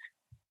report.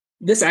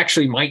 This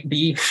actually might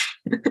be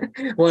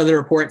one of the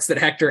reports that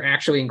Hector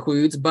actually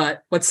includes,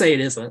 but let's say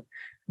it isn't.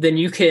 Then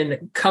you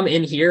can come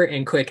in here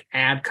and click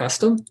add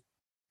custom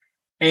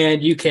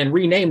and you can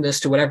rename this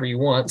to whatever you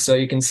want. So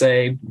you can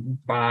say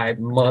by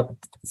month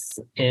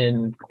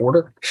in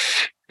quarter.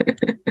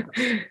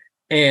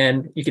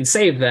 And you can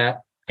save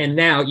that. And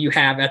now you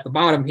have at the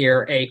bottom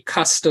here a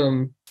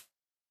custom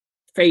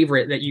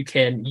favorite that you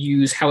can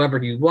use however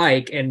you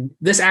like. And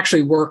this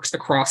actually works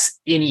across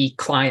any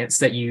clients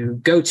that you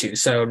go to.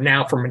 So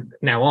now from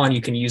now on,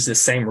 you can use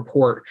this same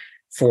report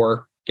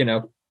for,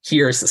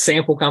 here's the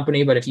sample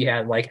company. But if you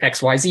had like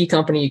XYZ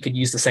company, you could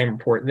use the same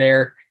report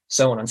there,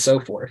 so on and so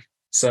forth.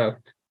 So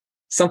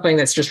something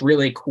that's just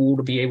really cool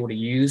to be able to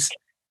use.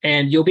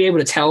 And you'll be able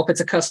to tell if it's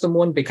a custom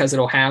one because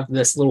it'll have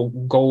this little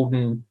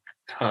golden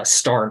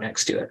star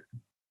next to it.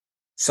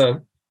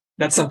 So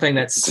that's something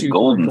that's it's a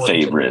golden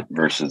favorite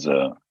versus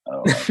a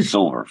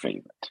silver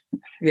favorite.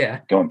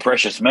 Yeah. Going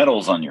precious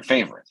metals on your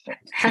favorites.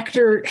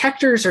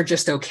 Hectors are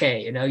just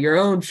okay. Your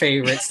own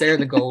favorites, they're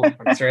the golden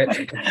ones,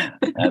 right?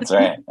 That's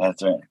right.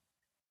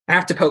 I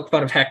have to poke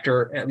fun of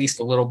Hector at least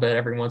a little bit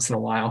every once in a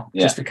while,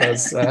 just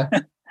because,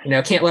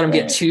 can't let him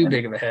get too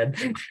big of a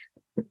head.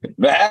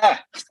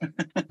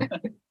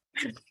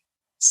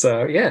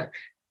 So, yeah.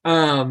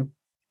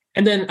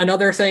 And then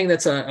another thing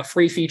that's a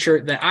free feature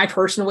that I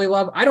personally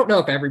love, I don't know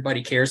if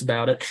everybody cares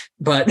about it,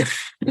 but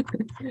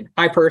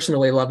I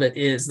personally love it,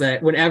 is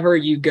that whenever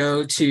you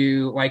go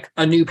to like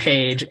a new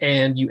page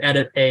and you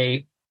edit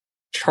a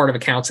chart of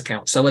accounts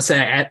account. So let's say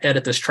I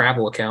edit this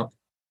travel account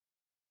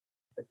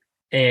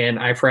and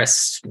I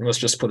press, let's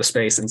just put a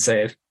space and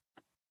save.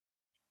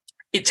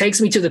 It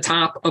takes me to the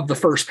top of the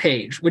first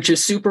page, which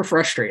is super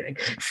frustrating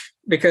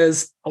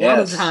because a lot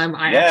of the time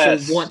I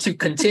actually want to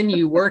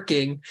continue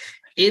working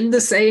in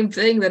the same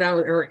thing that on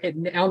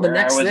the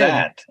next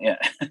thing. Yeah.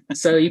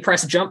 So you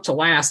press jump to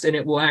last and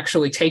it will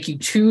actually take you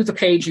to the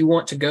page you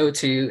want to go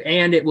to,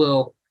 and it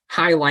will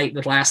highlight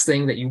the last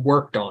thing that you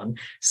worked on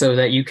so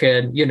that you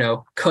can,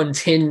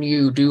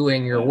 continue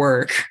doing your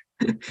work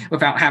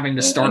without having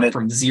to start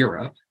from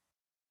zero.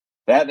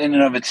 That in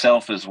and of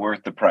itself is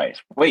worth the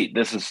price. Wait,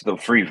 this is the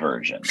free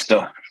version.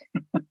 So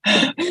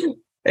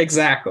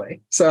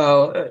exactly.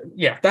 So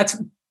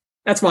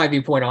that's my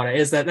viewpoint on it,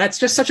 is that that's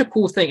just such a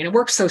cool thing. And it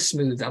works so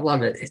smooth. I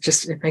love it.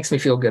 It makes me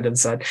feel good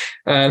inside.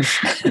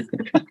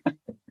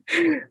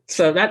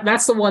 So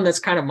that's the one that's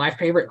kind of my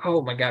favorite.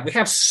 Oh my God. We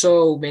have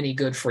so many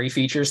good free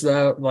features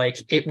though.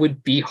 Like it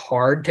would be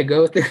hard to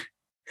go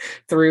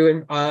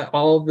through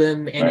all of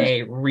them in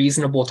a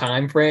reasonable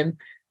time frame.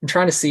 I'm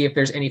trying to see if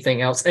there's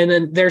anything else. And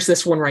then there's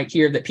this one right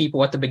here that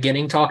people at the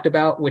beginning talked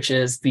about, which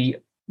is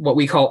what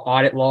we call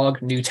audit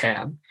log new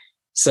tab.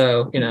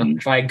 So,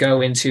 if I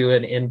go into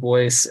an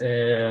invoice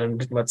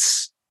and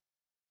let's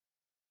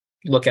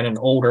look at an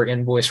older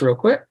invoice real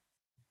quick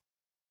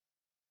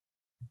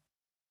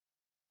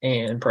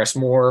and press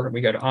more,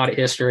 we go to audit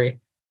history.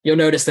 You'll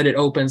notice that it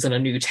opens in a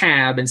new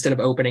tab instead of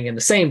opening in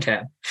the same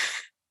tab,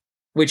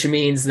 which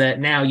means that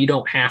now you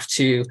don't have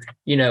to,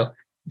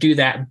 do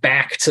that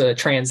back to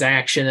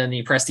transaction and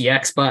you press the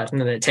X button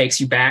and it takes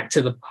you back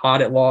to the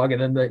audit log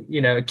and then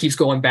it keeps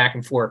going back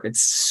and forth.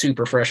 It's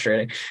super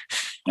frustrating.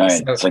 All right.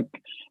 So, it's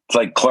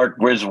like Clark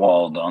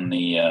Griswold on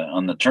the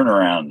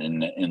turnaround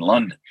in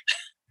London.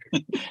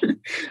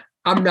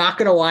 I'm not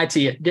gonna lie to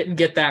you, didn't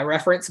get that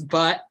reference,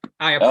 but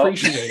I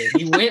appreciate it.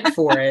 You went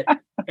for it,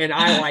 and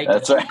I like it.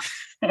 That's right.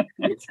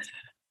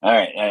 All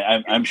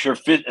right, I'm sure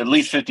at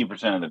least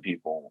 50% of the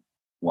people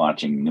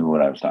watching knew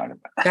what I was talking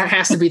about. That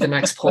has to be the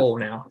next poll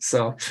now.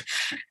 So,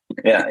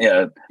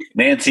 yeah,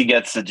 Nancy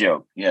gets the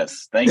joke.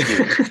 Yes, thank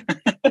you.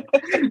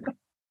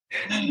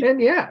 And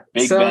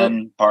Big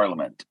Ben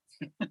Parliament.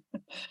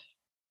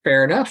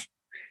 Fair enough.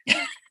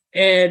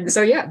 And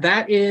so,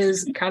 that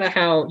is kind of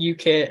how you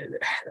can.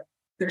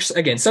 There's,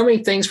 again, so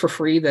many things for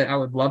free that I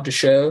would love to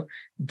show,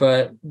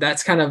 but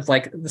that's kind of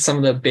like some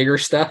of the bigger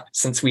stuff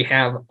since we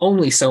have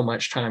only so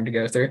much time to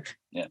go through.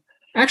 Yeah.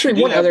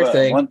 Actually, one other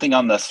thing. One thing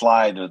on the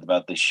slide was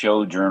about the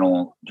show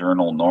journal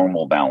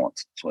normal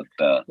balance.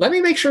 Let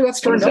me make sure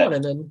that's turned on,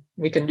 and then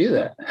we can do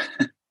that.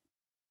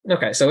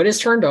 Okay, so it is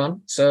turned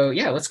on. So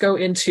let's go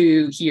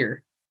into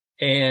here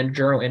and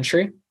journal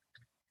entry.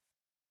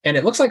 And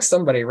it looks like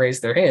somebody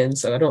raised their hand,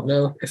 so I don't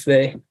know if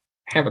they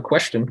have a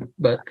question,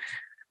 but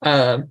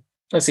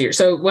let's see here.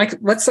 So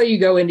let's say you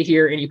go into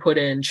here and you put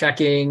in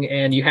checking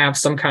and you have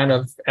some kind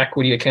of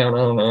equity account. I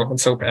don't know.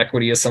 Let's hope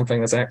equity is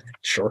something that's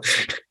sure.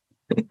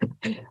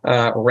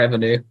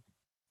 Revenue.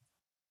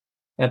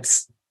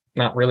 That's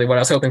not really what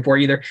I was hoping for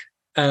either.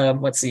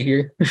 Let's see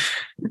here.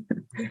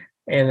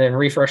 And then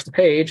refresh the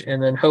page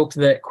and then hope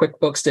that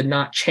QuickBooks did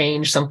not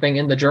change something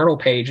in the journal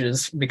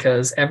pages,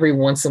 because every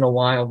once in a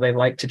while they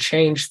like to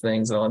change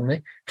things on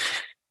me.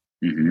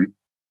 Mm-hmm.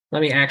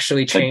 Let me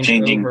actually change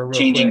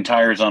changing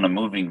tires on a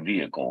moving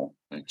vehicle,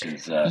 which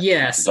is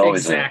yes,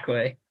 always exactly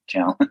a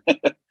challenge.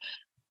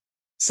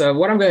 So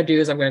what I'm going to do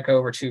is I'm going to go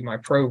over to my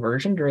pro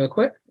version real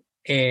quick.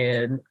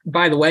 And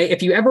by the way,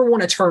 if you ever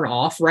want to turn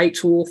off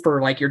RightTool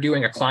for like you're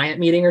doing a client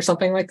meeting or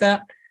something like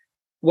that,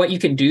 what you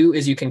can do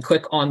is you can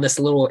click on this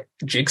little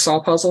jigsaw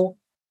puzzle,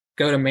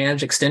 go to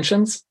manage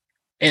extensions,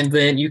 and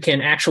then you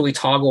can actually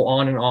toggle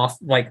on and off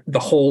like the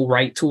whole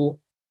RightTool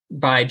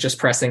by just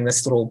pressing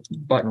this little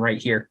button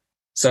right here.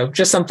 So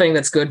just something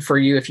that's good for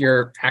you if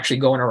you're actually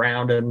going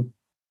around and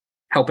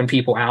helping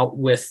people out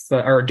with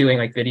or doing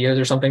like videos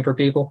or something for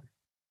people.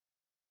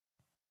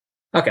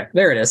 Okay,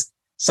 there it is.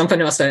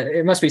 Something else that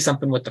it must be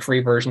something with the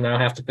free version that I'll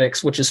have to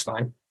fix, which is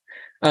fine.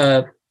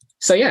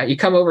 So you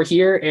come over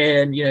here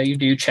and you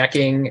do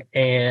checking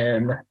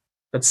and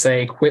let's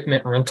say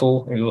equipment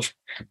rental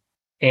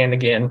and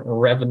again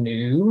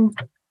revenue. You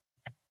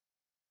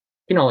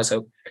can always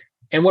hope.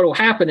 And what will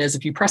happen is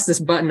if you press this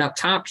button up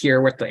top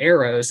here with the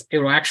arrows, it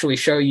will actually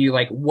show you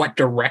like what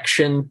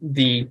direction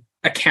the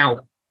account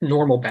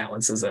normal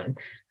balance is in.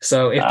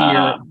 So if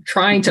you're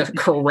trying to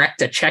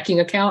correct a checking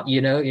account,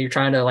 you're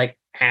trying to like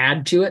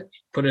add to it,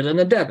 put it in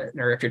the debit,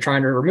 or if you're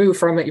trying to remove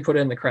from it, you put it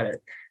in the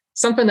credit.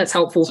 Something that's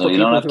helpful for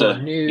people who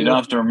are new. You don't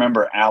have to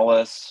remember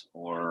Alice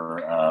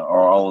or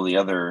all of the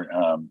other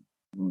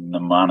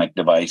mnemonic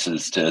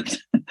devices to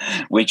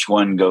which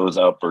one goes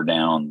up or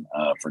down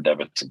for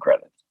debits and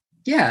credits.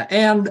 Yeah,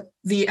 and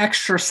the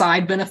extra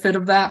side benefit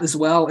of that as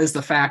well is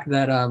the fact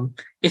that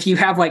if you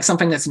have like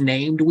something that's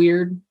named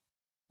weird,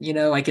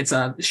 like it's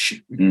a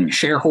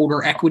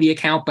shareholder equity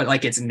account, but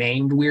like it's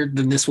named weird,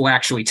 then this will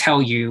actually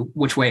tell you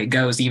which way it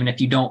goes, even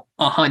if you don't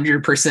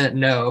 100%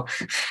 know,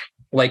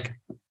 like,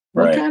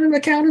 what kind of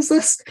account is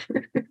this?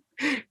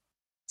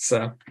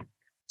 So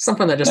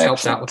something that just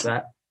helps out with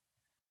that.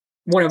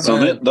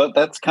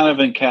 That's kind of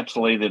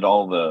encapsulated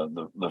all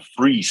the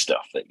free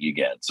stuff that you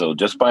get. So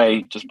just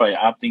by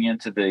opting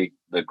into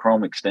the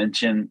Chrome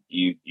extension,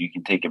 you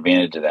can take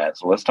advantage of that.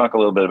 So let's talk a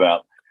little bit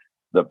about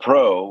the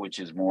Pro, which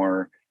is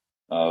more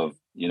of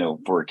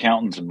for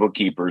accountants and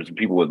bookkeepers and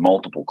people with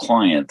multiple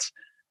clients.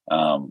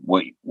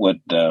 What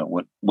do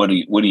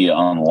you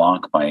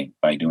unlock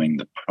by doing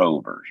the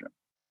Pro version?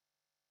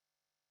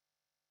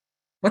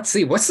 let's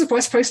see, what's the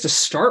best place to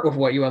start with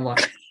what you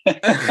unlock?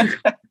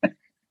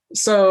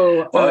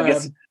 So, well, I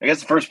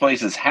guess the first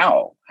place is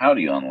how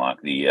do you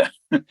unlock the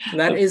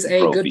that is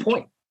a good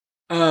point.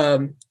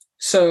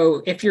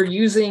 So if you're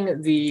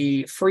using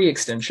the free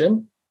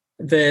extension,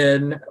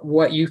 then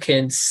what you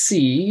can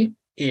see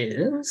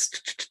is,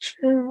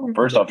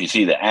 first off, you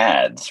see the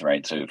ads,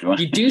 right? So if you want,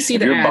 you do see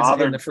the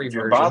ads in the free version.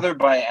 If you're bothered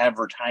by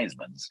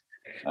advertisements,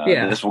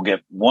 this will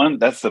get one.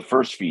 That's the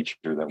first feature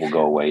that will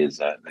go away, is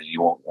that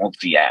you won't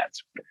see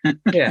ads.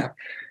 Yeah.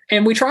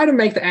 And we try to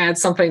make the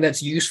ads something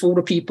that's useful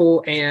to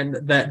people and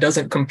that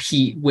doesn't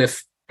compete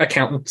with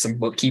accountants and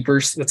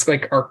bookkeepers. That's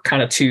like our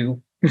kind of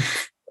two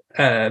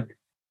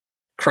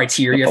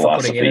criteria for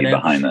putting it in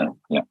behind that.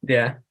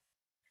 Yeah.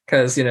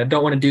 Because,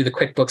 don't want to do the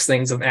QuickBooks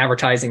things of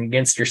advertising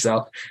against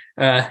yourself.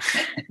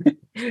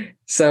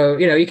 So,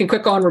 you can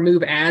click on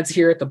remove ads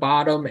here at the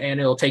bottom and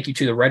it'll take you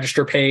to the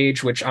register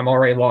page, which I'm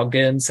already logged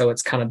in. So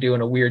it's kind of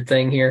doing a weird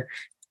thing here.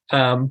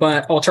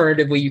 But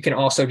alternatively, you can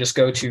also just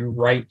go to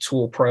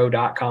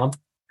RightToolPro.com.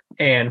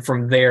 And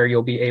from there,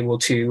 you'll be able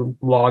to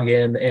log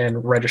in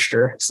and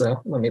register.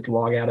 So let me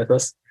log out of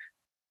this.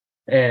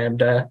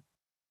 And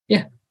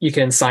you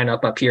can sign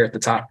up here at the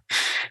top.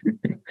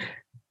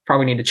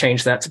 Probably need to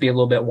change that to be a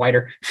little bit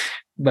wider.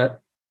 But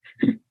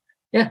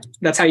yeah,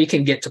 that's how you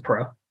can get to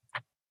Pro.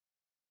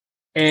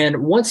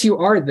 And once you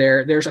are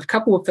there, there's a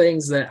couple of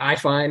things that I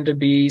find to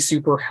be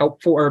super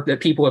helpful, or that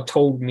people have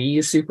told me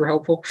is super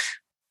helpful.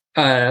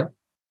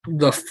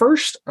 The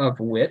first of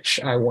which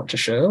I want to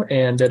show,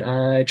 and did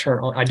I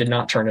turn on? I did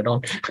not turn it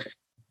on.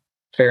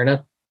 Fair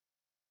enough.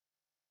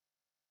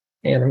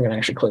 And I'm going to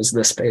actually close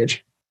this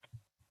page.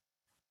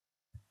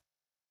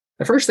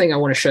 The first thing I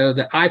want to show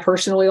that I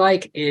personally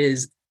like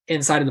is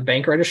inside of the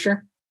bank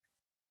register.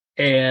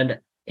 And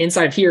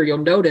inside here, you'll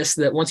notice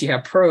that once you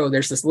have Pro,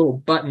 there's this little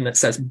button that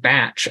says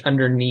batch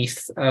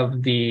underneath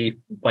of the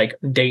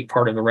date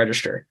part of the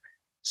register.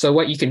 So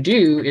what you can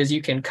do is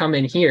you can come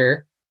in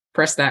here,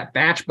 press that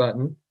batch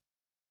button,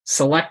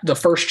 select the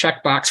first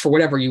checkbox for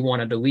whatever you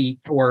want to delete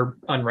or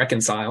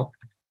unreconcile.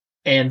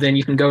 And then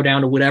you can go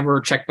down to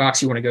whatever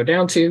checkbox you want to go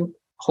down to,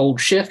 hold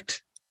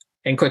shift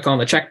and click on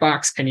the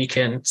checkbox, and you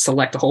can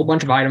select a whole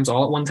bunch of items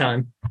all at one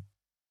time.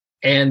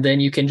 And then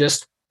you can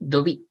just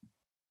delete.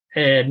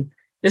 And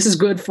this is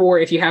good for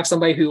if you have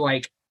somebody who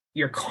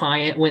your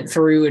client went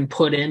through and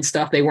put in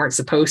stuff they weren't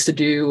supposed to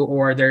do,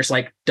 or there's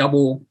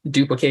double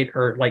duplicate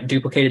or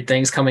duplicated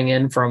things coming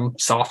in from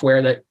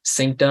software that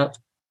synced up.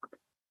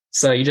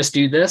 So you just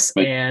do this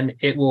and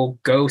it will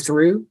go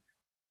through,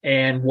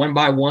 and one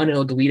by one,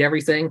 it'll delete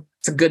everything.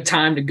 It's a good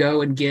time to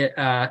go and get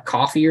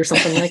coffee or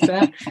something like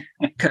that,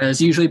 because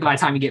usually by the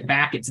time you get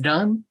back, it's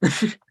done.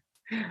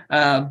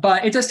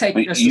 But it does take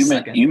just a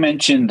second. You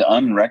mentioned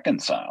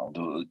unreconciled.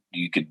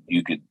 You could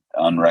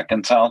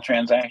unreconcile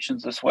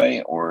transactions this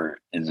way, or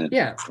is it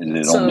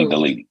only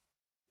deleting?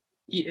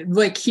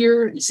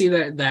 Here, you see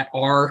that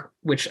R,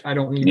 which I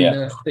don't need to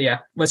know. Yeah,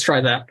 let's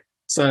try that.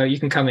 So you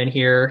can come in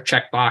here,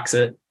 checkbox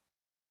it.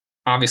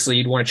 Obviously,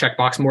 you'd want to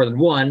checkbox more than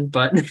one,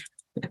 but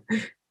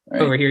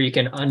right. Over here you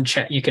can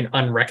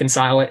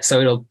unreconcile it. So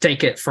it'll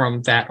take it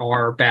from that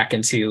R back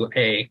into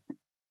a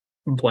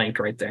blank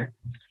right there.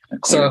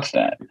 So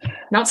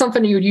not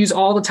something you would use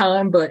all the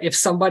time, but if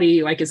somebody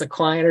is a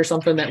client or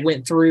something that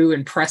went through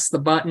and pressed the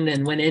button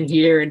and went in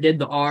here and did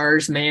the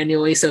R's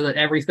manually so that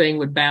everything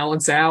would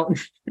balance out,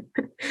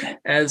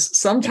 as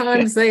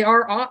sometimes they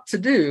are apt to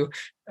do.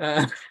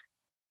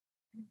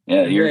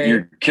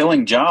 You're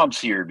killing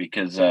jobs here,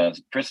 because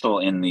Crystal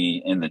in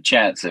the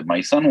chat said,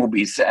 "My son will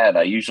be sad.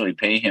 I usually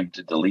pay him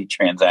to delete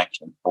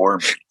transactions for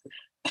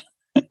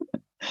me."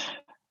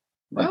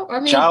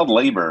 Well, child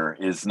labor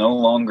is no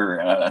longer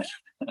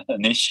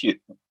an issue.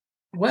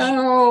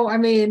 Well,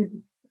 I'm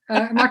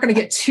not going to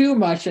get too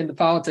much into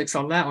politics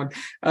on that one.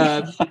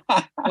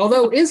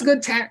 Although it is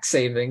good tax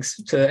savings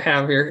to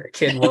have your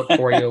kid work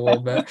for you a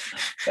little bit.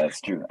 That's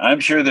true. I'm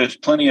sure there's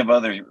plenty of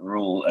other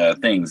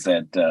things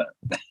that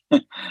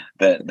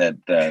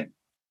that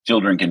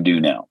children can do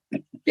now.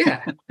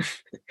 Yeah.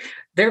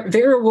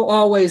 There will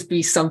always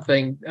be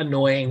something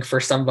annoying for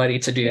somebody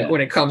to do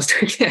when it comes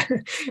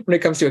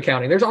to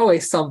accounting. There's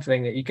always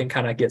something that you can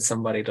kind of get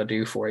somebody to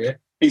do for you.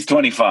 He's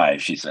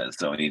 25, she says,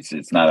 so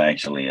it's not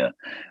actually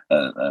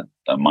a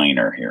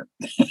minor here.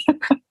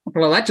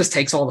 Well, that just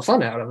takes all the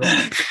fun out of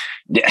it.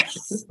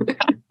 Yes.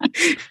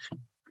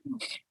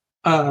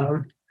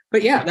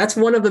 But yeah, that's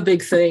one of the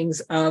big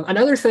things.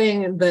 Another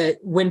thing that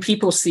when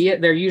people see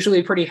it, they're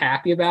usually pretty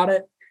happy about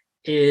it,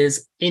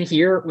 is in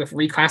here with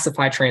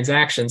reclassify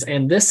transactions.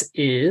 And this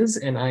is,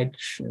 and I'm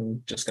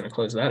just going to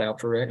close that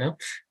out for right now.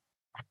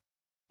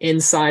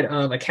 Inside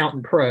of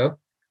Accountant Pro,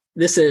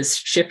 this is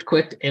shift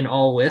clicked in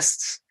all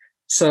lists.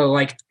 So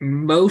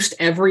most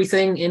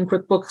everything in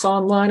QuickBooks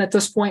Online at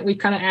this point, we've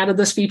kind of added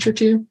this feature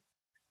to.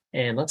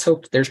 And let's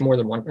hope there's more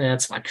than one.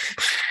 That's fine.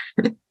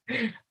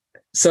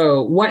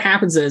 So what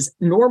happens is,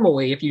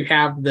 normally if you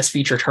have this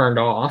feature turned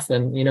off,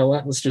 and you know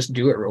what, let's just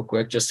do it real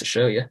quick just to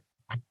show you.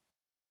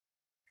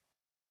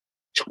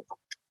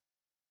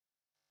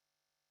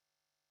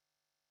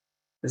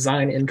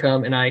 design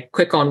income, and I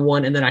click on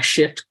one and then I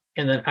shift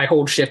and then I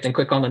hold shift and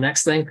click on the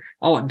next thing,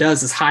 all it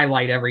does is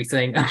highlight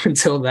everything up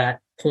until that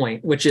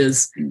point, which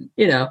is,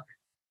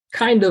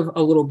 kind of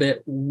a little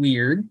bit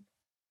weird.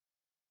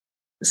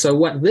 So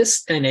what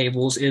this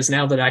enables is,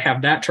 now that I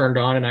have that turned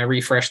on and I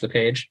refresh the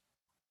page,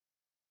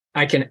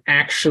 I can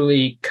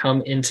actually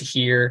come into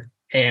here.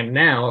 And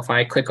now if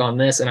I click on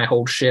this and I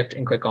hold shift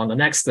and click on the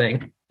next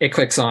thing, it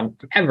clicks on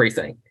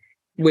everything,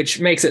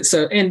 which makes it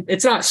so, and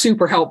it's not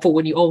super helpful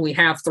when you only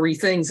have 3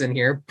 things in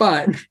here,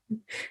 but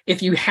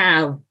if you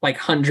have like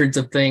hundreds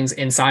of things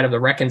inside of the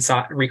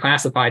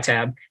reclassify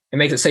tab, it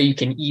makes it so you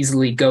can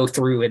easily go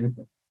through and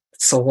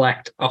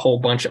select a whole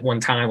bunch at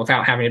one time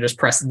without having to just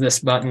press this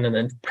button and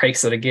then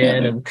press it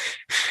again. And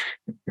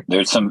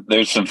there's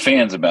some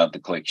fans about the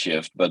click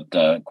shift, but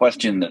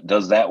question,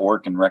 does that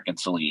work in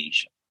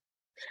reconciliation?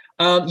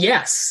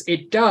 Yes,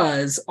 it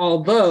does,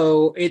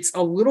 although it's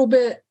a little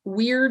bit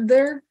weird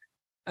there.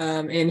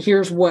 And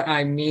here's what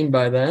I mean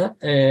by that.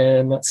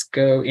 And let's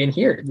go in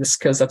here, just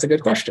because that's a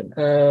good question.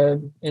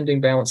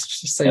 Ending balance,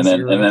 just say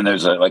 0. And then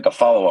there's a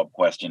follow-up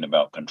question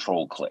about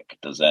control click.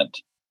 Does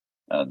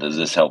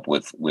this help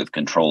with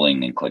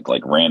controlling and click,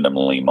 like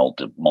randomly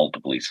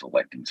multiply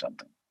selecting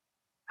something?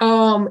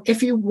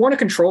 If you want to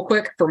control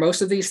click for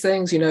most of these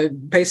things,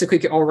 basically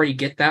you can already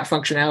get that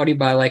functionality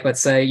by, like,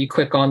 let's say you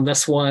click on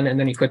this one and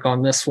then you click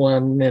on this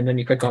one and then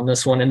you click on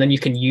this one, and then you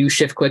can use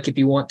shift click if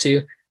you want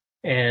to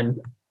and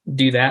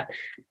do that.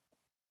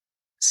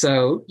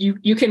 So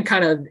you can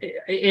kind of,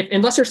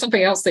 unless there's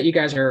something else that you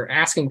guys are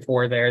asking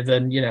for there,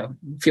 then,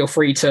 feel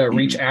free to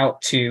reach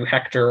out to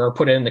Hector or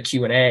put it in the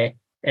Q&A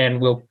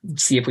and we'll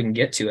see if we can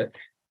get to it.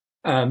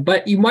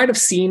 But you might have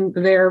seen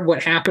there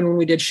what happened when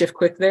we did shift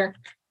click there,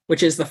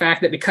 which is the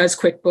fact that because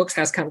QuickBooks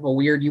has kind of a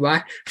weird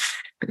UI,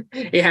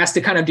 it has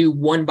to kind of do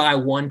one by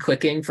one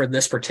clicking for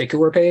this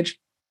particular page.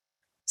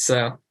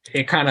 So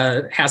it kind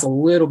of has a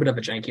little bit of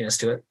a jankiness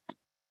to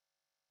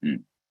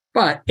it.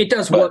 But it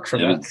does work for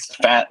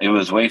that. It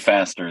was way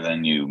faster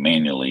than you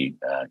manually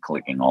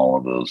clicking all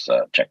of those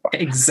checkboxes.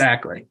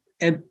 Exactly.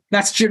 And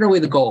that's generally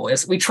the goal.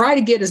 Is we try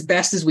to get as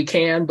best as we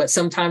can, but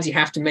sometimes you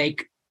have to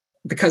make,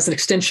 because the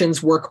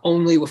extensions work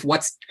only with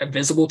what's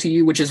visible to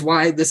you, which is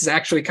why this is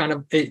actually kind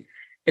of,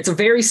 it's a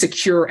very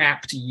secure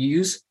app to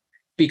use,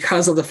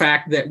 because of the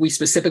fact that we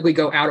specifically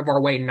go out of our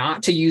way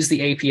not to use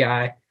the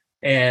API,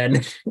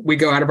 and we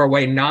go out of our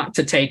way not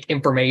to take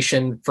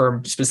information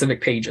from specific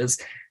pages.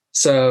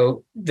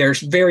 So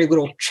there's very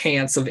little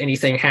chance of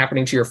anything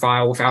happening to your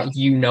file without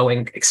you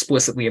knowing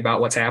explicitly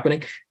about what's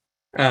happening.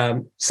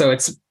 So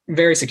it's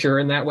very secure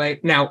in that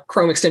way. Now,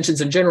 Chrome extensions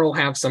in general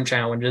have some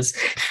challenges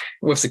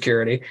with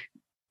security,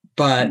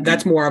 but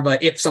that's more of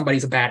a, if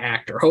somebody's a bad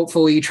actor.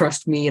 Hopefully you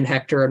trust me and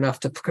Hector enough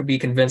to be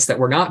convinced that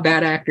we're not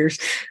bad actors.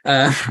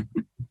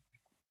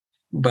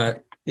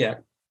 But yeah,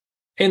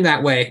 in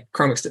that way,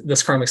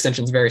 this Chrome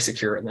extension is very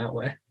secure in that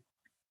way.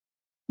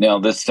 Now,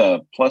 this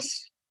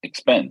plus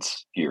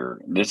expense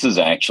here, this is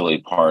actually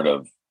part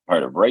of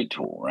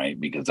RightTool, right?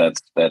 Because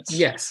that's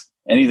yes.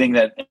 Anything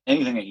that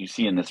you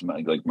see in this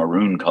like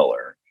maroon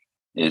color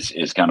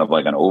is kind of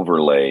like an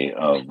overlay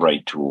of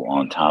RightTool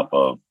on top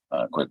of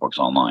QuickBooks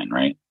Online,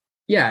 right?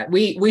 Yeah,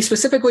 we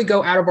specifically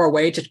go out of our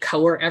way to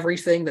color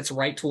everything that's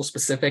RightTool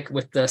specific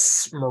with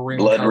this maroon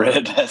blood color.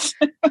 red,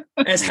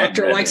 as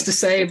Hector likes to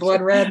say,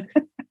 blood red.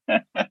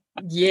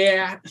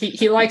 Yeah,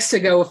 he likes to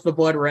go with the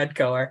blood red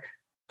color.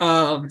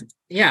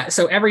 Yeah,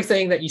 so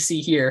everything that you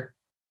see here.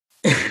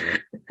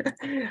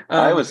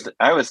 I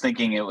was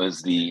thinking it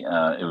was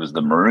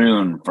the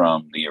maroon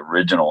from the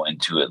original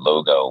Intuit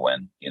logo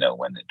when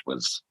it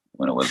was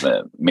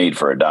made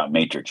for a dot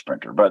matrix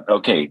printer. But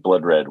okay,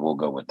 blood red, we'll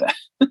go with that.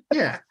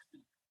 Yeah.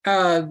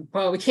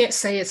 Well, we can't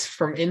say it's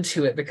from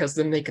Intuit because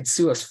then they could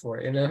sue us for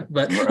it,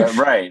 But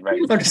right.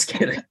 I'm just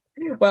kidding.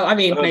 Well, I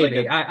mean,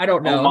 maybe. Like I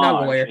don't know. Homage. I'm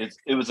not a lawyer.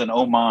 It was an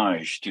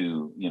homage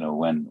to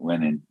when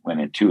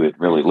Intuit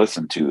really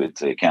listened to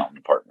its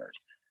accountant partners.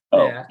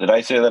 Oh, yeah. Did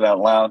I say that out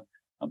loud?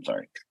 I'm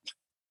sorry.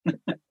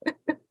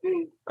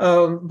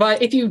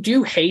 But if you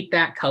do hate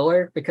that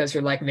color because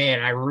you're like, man,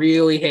 I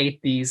really hate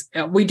these,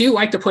 we do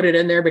like to put it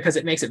in there because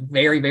it makes it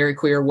very, very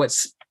clear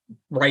what's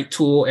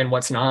RightTool and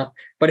what's not.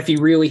 But if you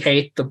really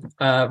hate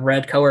the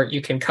red color,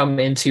 you can come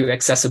into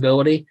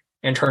accessibility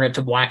and turn it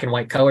to black and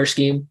white color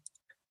scheme.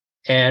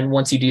 And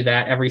once you do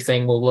that,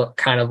 everything will look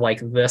kind of like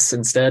this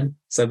instead.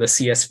 So the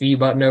CSV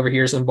button over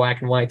here is in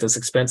black and white. This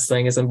expense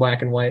thing is in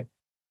black and white.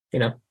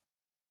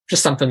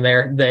 Just something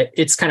there that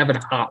it's kind of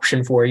an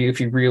option for you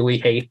if you really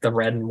hate the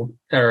red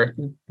or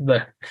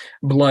the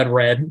blood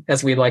red,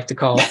 as we like to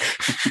call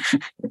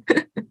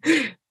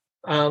it.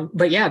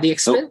 But yeah, the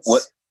expense. So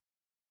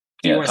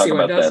talk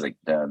about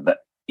that.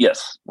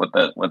 Yes, what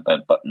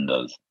that button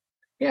does.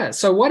 Yeah.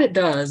 So what it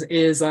does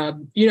is,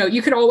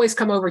 you can always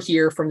come over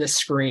here from this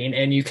screen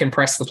and you can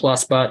press the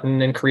plus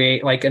button and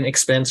create like an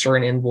expense or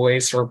an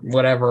invoice or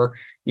whatever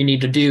you need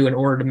to do in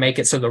order to make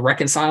it so the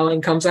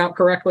reconciling comes out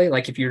correctly.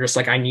 Like if you're just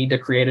like, I need to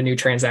create a new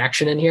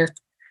transaction in here.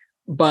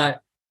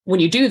 But when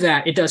you do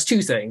that, it does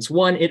two things.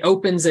 One, it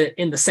opens it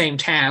in the same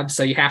tab,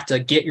 so you have to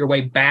get your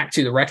way back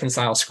to the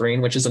reconcile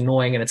screen, which is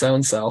annoying in its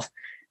own self.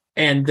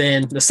 And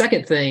then the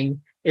second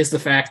thing is the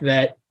fact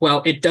that,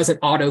 well, it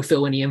doesn't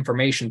autofill any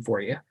information for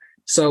you.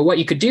 So what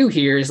you could do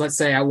here is, let's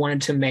say I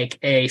wanted to make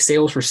a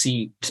sales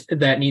receipt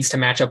that needs to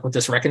match up with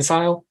this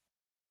reconcile,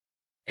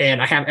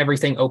 and I have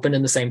everything open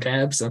in the same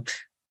tab. So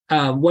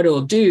what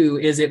it'll do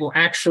is it will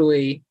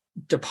actually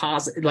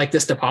deposit, like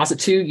this deposit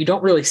to, you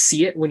don't really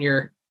see it when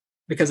you're,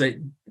 because it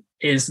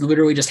is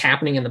literally just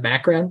happening in the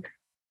background.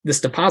 This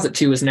deposit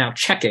to is now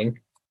checking,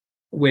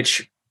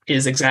 which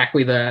is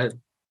exactly the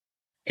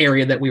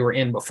area that we were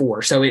in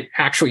before. So it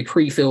actually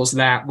pre-fills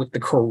that with the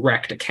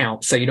correct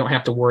account. So you don't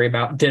have to worry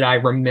about, did I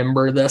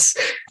remember this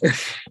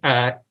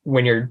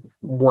when you're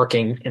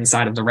working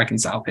inside of the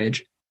reconcile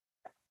page.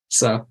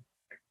 So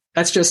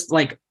that's just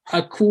like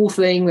a cool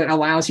thing that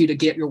allows you to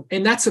get your,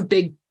 and that's a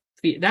big,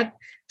 that,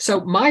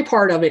 so my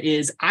part of it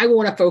is I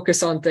want to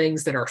focus on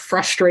things that are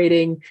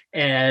frustrating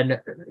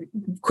and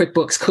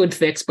QuickBooks could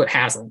fix, but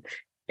hasn't.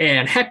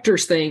 And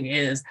Hector's thing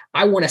is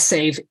I want to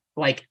save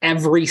like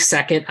every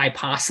second I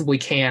possibly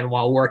can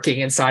while working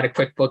inside of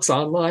QuickBooks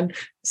Online.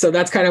 So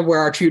that's kind of where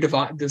our two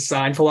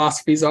design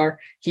philosophies are.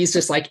 He's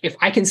just like, if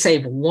I can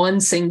save one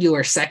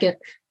singular second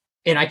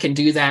and I can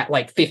do that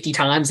like 50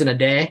 times in a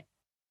day,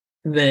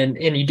 then,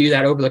 and you do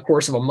that over the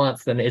course of a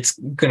month, then it's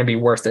going to be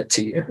worth it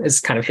to you. Is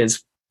kind of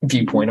his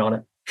viewpoint on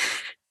it.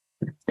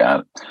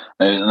 Got it.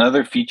 There's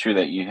another feature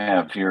that you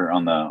have here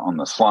on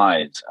the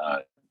slides.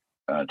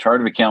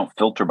 Chart of account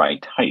filter by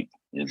type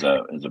is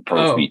a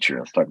pro feature.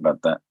 Let's talk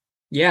about that.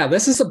 Yeah,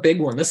 this is a big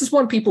one. This is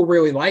one people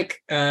really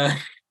like, and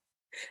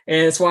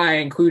it's why I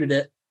included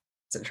it.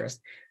 It's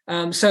interesting.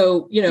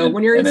 So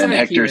when you're inside, and then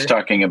Hector's here,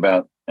 talking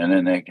about, and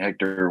then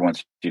Hector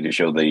wants you to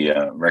show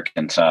the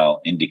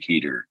reconcile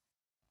indicator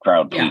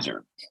crowd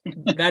pleaser.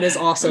 That is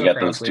also a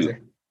crowd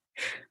pleaser.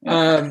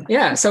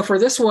 So for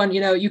this one,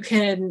 you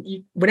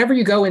can, whenever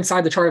you go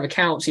inside the chart of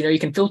accounts, you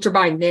can filter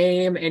by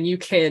name, and you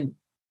can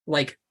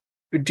like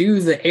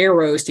do the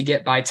arrows to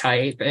get by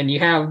type, and you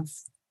have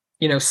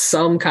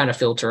some kind of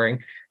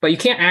filtering, but you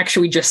can't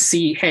actually just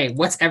see, hey,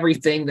 what's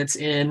everything that's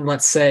in,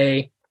 let's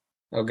say,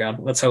 oh god,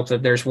 let's hope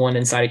that there's one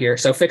inside of here.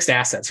 So fixed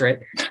assets, right?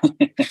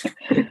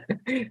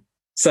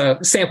 So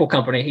sample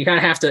company, you kind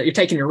of have to, you're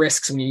taking your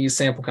risks when you use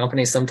sample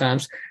companies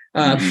sometimes.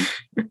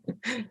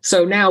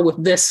 So now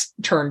with this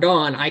turned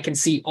on, I can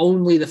see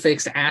only the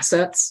fixed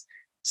assets.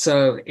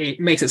 So it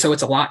makes it so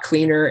it's a lot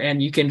cleaner,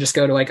 and you can just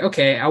go to like,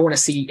 okay, I want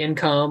to see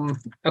income.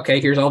 Okay,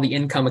 here's all the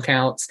income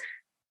accounts.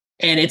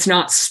 And it's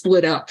not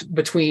split up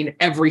between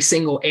every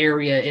single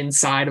area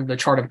inside of the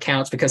chart of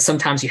accounts, because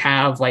sometimes you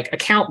have like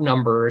account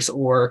numbers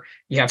or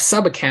you have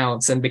sub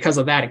accounts. And because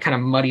of that, it kind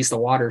of muddies the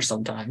water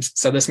sometimes.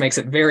 So this makes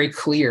it very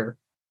clear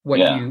what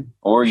you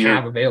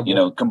have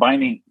available.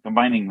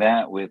 Combining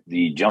that with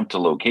the jump to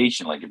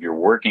location, like if you're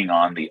working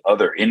on the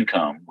other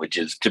income, which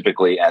is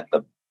typically at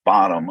the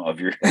bottom of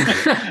your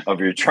of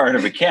your chart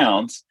of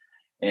accounts,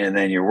 and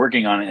then you're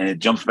working on it and it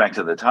jumps back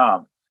to the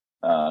top.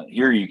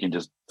 Here you can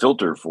just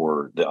filter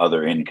for the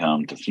other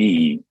income to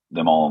see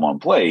them all in one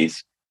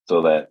place,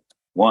 so that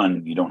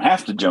one, you don't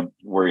have to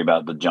worry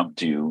about the jump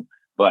to,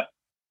 but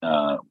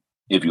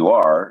if you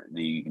are,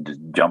 you can just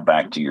jump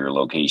back to your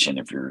location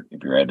if you're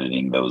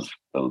editing those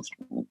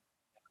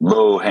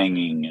low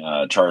hanging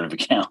chart of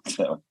accounts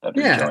that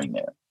are showing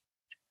there.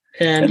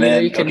 And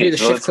then you can do the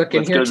shift click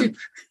in here too.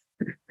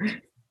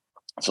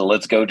 So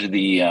let's go to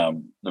the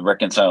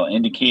reconcile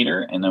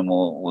indicator, and then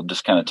we'll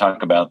just kind of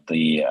talk about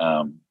the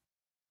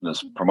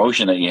this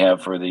promotion that you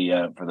have for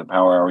the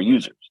Power Hour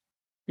users.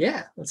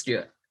 Yeah, let's do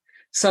it.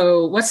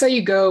 So let's say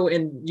you go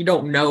and you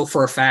don't know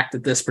for a fact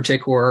that this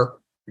particular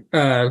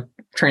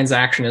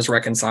transaction is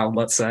reconciled.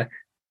 Let's say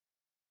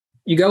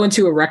you go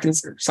into a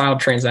reconciled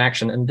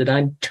transaction, and did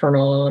I turn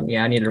on?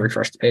 Yeah, I need to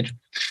refresh the page.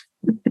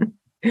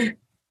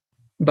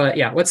 But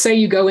yeah, let's say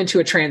you go into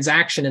a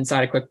transaction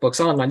inside of QuickBooks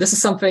Online. This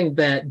is something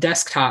that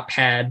Desktop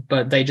had,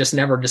 but they just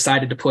never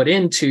decided to put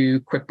into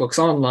QuickBooks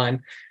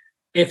Online.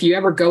 If you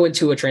ever go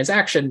into a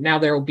transaction, now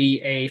there will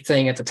be a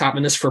thing at the top,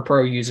 and this is for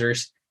pro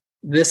users.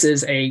 This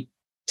is a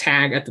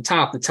tag at the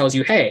top that tells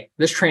you, hey,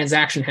 this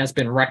transaction has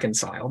been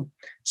reconciled.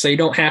 So you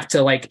don't have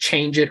to like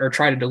change it or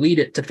try to delete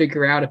it to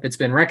figure out if it's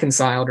been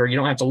reconciled, or you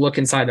don't have to look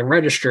inside the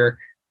register.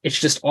 It's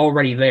just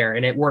already there,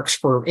 and it works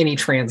for any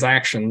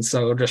transaction.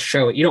 So just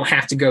show it. You don't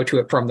have to go to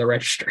it from the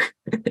register.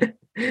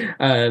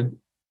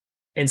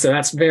 And so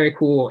that's very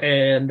cool.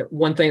 And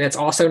one thing that's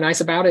also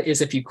nice about it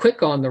is if you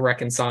click on the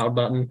reconcile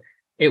button,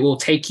 it will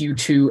take you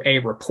to a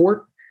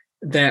report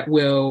that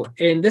will,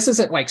 and this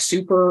isn't like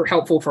super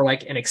helpful for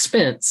like an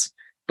expense,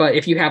 but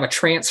if you have a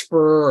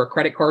transfer or a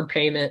credit card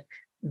payment,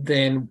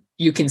 then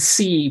you can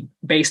see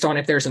based on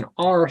if there's an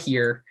R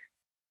here,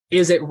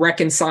 is it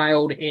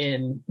reconciled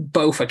in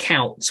both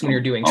accounts when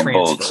you're doing transfers?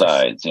 On both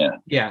sides, yeah.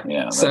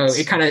 Yeah. So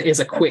it kind of is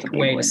a quick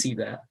way to see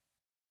that.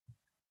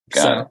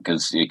 Got it,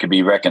 because it could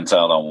be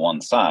reconciled on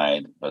one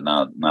side, but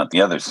not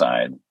the other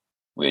side,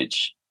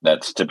 which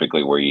that's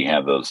typically where you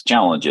have those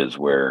challenges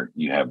where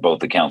you have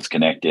both accounts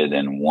connected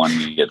and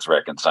one gets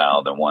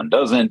reconciled and one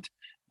doesn't.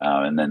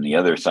 And then the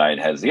other side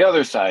has the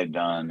other side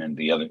done and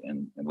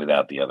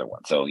without the other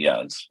one. So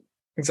yeah, it's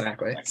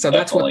exactly. So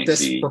that's what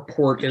this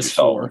report is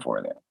for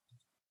there.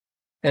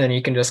 And then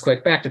you can just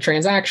click back to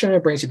transaction.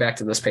 It brings you back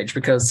to this page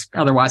because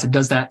otherwise it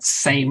does that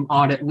same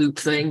audit loop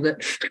thing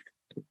that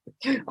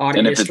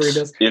audit history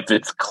does. If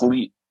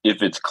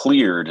it's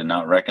cleared and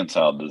not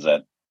reconciled,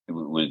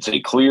 would it say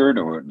cleared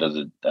or does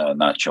it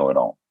not show at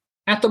all?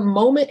 At the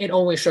moment, it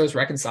only shows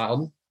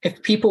reconciled.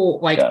 If people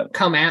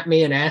come at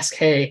me and ask,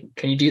 "Hey,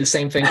 can you do the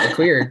same thing for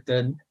cleared?"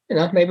 then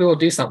maybe we'll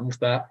do something with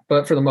that.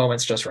 But for the moment,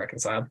 it's just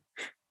reconciled.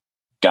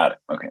 Got it.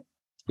 Okay.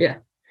 Yeah.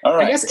 All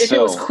right. I guess if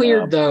it was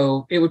cleared,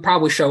 though, it would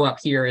probably show up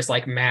here as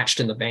matched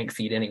in the bank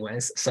feed,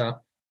 anyways. So.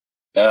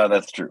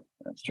 That's true.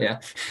 Yeah.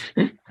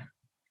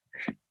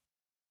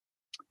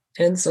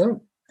 And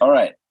so. All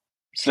right.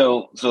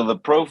 So the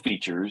pro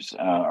features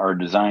are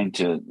designed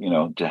to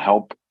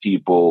help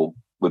people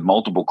with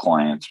multiple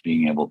clients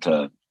being able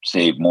to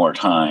save more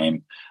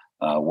time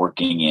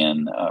working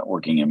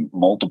in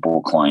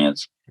multiple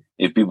clients.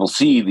 If people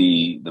see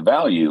the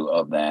value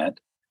of that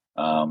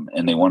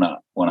and they want to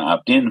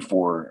opt in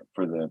for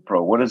the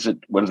pro, what does it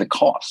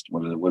cost?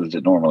 What does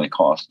it normally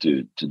cost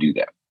to do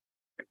that?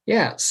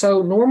 Yeah.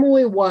 So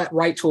normally what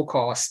RightTool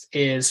costs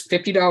is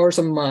 $50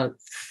 a month,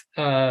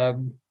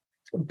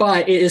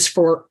 but it is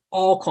for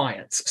all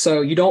clients.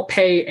 So you don't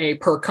pay a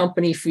per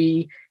company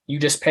fee. You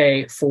just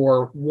pay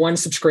for one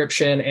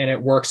subscription and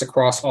it works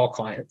across all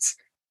clients.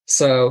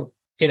 So,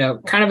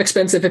 kind of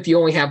expensive if you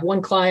only have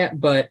one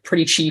client, but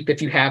pretty cheap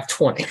if you have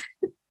 20.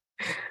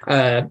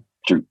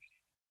 True.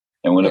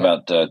 And what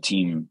about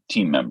team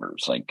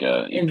members?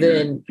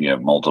 If you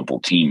have multiple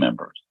team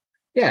members?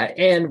 Yeah.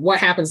 And what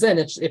happens then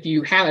if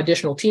you have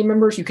additional team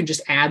members, you can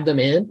just add them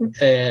in.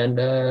 And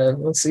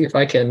let's see if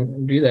I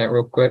can do that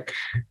real quick.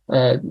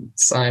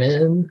 Sign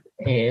in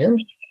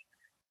and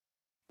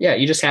yeah,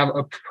 you just have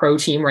a pro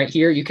team right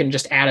here. You can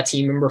just add a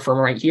team member from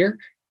right here.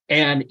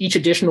 And each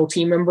additional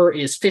team member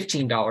is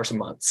 $15 a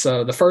month.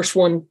 So the first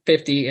one,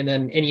 $50, and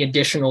then any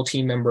additional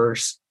team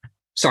members.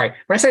 Sorry,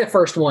 when I say the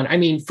first one, I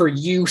mean for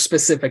you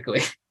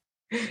specifically,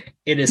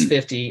 it is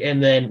 $50.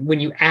 And then when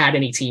you add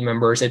any team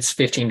members, it's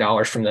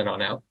 $15 from then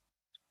on out.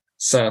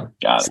 So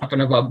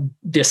something of a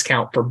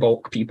discount for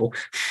bulk people.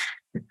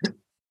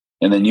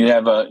 And then we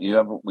have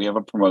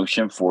a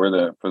promotion for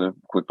the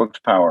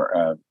QuickBooks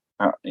Power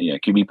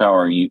QB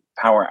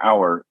Power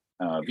Hour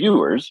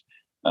viewers.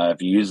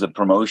 If you use the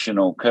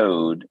promotional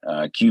code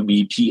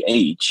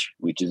QBPH,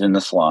 which is in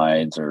the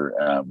slides, or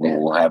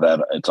we'll have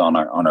that. It's on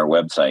our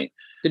website.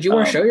 Did you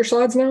want to show your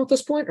slides now at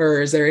this point,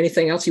 or is there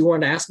anything else you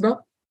wanted to ask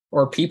about,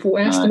 or people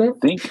asked about?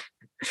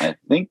 I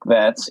think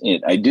that's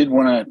it. I did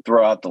want to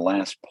throw out the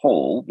last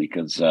poll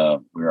because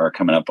we are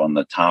coming up on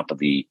the top of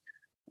the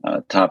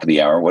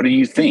hour. What do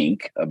you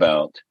think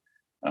about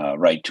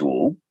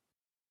RightTool?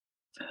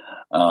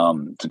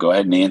 To go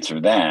ahead and answer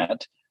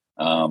that,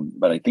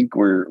 but I think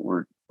we're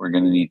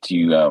going to need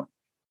to.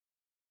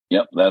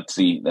 Yep, that's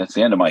the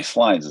end of my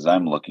slides as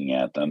I'm looking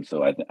at them.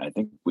 So I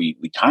think we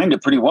timed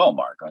it pretty well,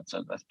 Mark.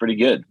 That's pretty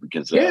good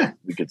because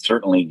we could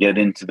certainly get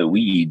into the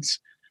weeds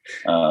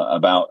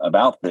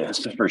about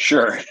this for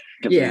sure.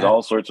 Because there's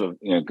all sorts of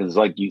because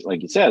like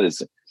you said,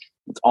 it's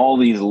all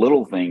these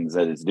little things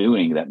that it's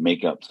doing that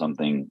make up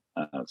something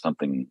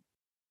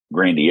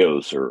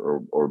grandiose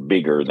or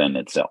bigger than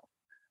itself.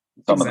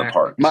 Some of the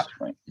parts.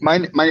 Right?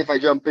 Mind if I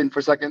jump in for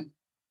a second?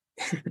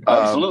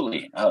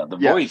 Absolutely. The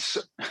voice.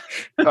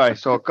 All right.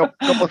 So a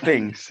couple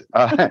things.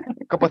 I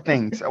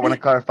want to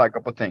clarify a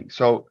couple things.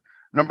 So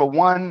number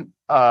one,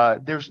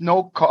 there's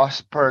no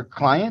cost per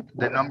client.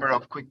 The number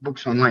of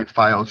QuickBooks Online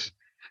files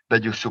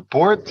that you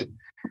support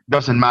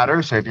doesn't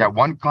matter. So if you have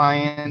one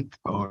client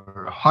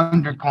or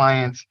 100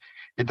 clients,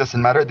 it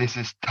doesn't matter. This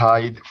is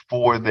tied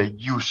for the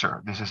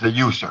user. This is the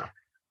user.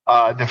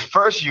 The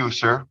first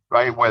user,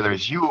 right, whether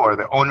it's you or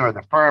the owner of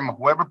the firm,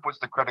 whoever puts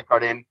the credit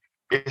card in,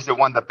 is the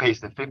one that pays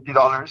the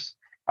 $50.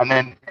 And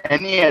then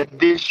any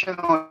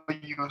additional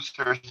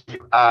users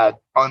you add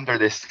under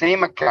the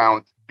same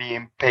account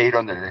being paid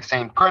under the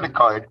same credit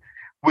card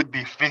would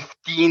be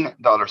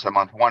 $15 a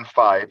month,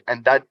 15.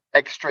 And that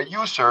extra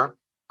user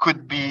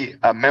could be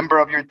a member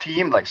of your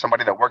team, like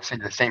somebody that works in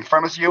the same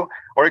firm as you,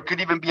 or it could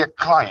even be a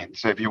client.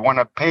 So if you want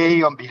to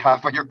pay on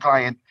behalf of your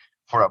client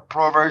for a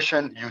pro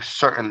version, you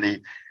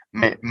certainly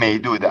may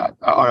do that.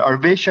 Our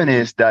vision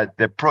is that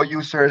the pro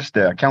users,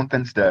 the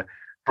accountants, the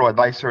pro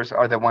advisors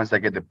are the ones that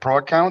get the pro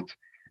account,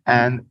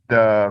 and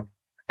the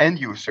end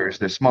users,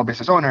 the small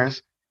business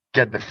owners,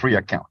 get the free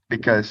account.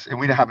 Because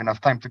we don't have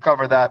enough time to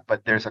cover that,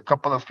 but there's a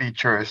couple of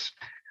features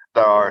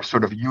that are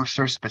sort of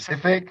user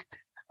specific,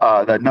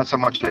 that not so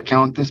much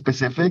accountant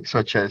specific,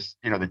 such as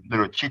the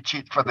little cheat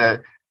sheet for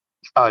the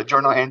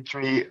journal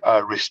entry,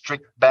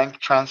 restrict bank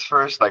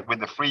transfers. Like with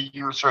the free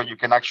user, you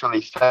can actually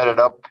set it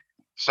up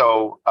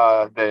so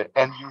the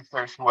end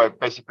users who are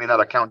basically not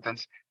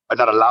accountants are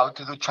not allowed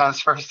to do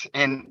transfers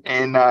in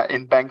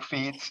bank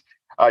feeds.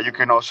 You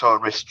can also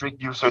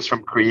restrict users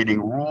from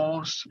creating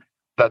rules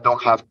that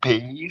don't have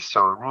payees,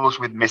 so rules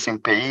with missing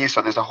payees.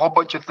 So there's a whole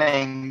bunch of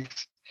things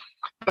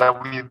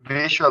that we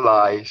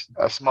visualize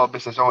as small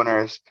business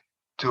owners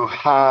to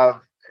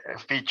have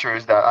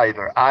features that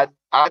either add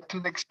to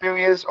the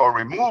experience or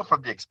remove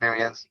from the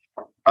experience.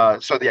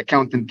 So the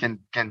accountant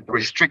can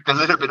restrict a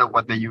little bit of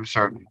what the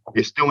user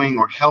is doing,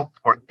 or help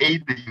or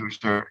aid the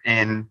user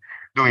in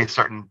doing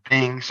certain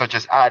things, such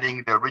as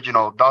adding the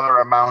original dollar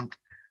amount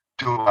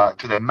to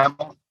the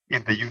memo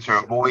if the user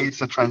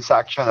avoids a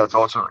transaction. That's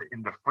also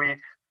in the free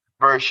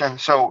version.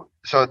 So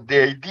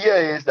the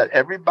idea is that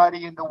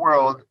everybody in the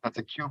world that's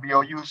a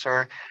QBO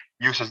user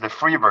uses the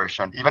free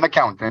version, even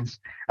accountants.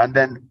 And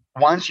then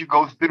once you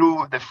go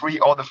through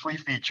all the free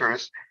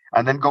features,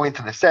 and then go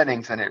into the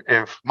settings, and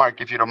if Mark,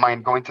 if you don't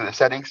mind, going to the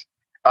settings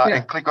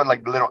and click on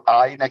like the little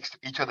eye next to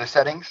each of the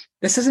settings.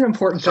 This is an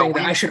important thing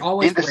that I should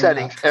always in the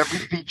settings up. Every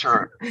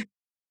feature.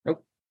 Oh, I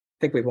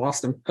think we've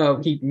lost him. Oh,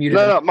 he muted.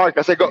 No, Mark.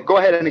 I said go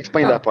ahead and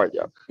explain that part.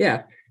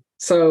 Yeah.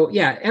 So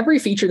every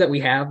feature that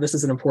we have, this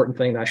is an important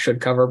thing that I should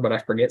cover, but I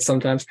forget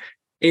sometimes,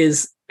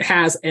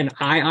 has an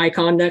eye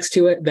icon next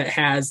to it that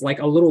has like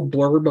a little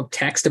blurb of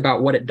text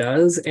about what it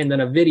does, and then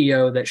a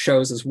video that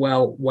shows as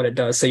well what it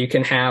does. So you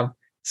can have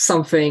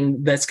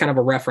something that's kind of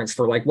a reference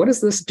for like, what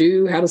does this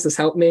do? How does this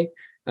help me?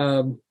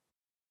 Something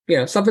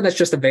that's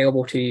just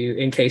available to you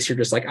in case you're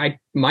just like, I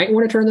might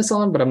want to turn this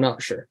on, but I'm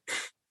not sure.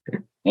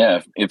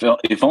 Yeah,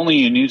 if only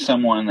you knew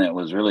someone that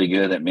was really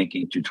good at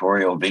making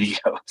tutorial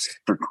videos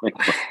for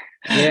QuickBooks.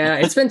 Yeah,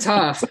 it's been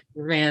tough,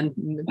 man.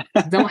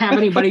 Don't have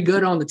anybody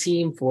good on the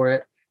team for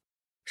it.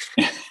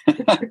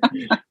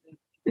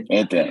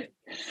 Fantastic.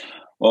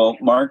 Well,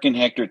 Mark and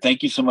Hector,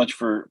 thank you so much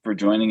for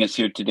joining us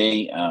here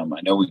today. I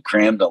know we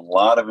crammed a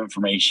lot of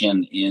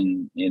information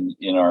in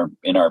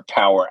our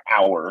power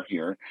hour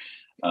here.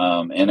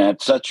 And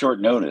at such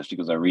short notice,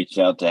 because I reached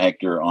out to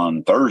Hector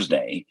on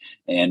Thursday,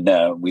 and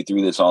we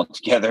threw this all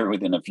together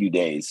within a few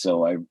days.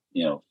 So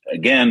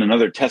again,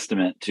 another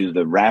testament to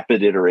the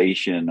rapid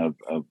iteration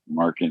of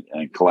Mark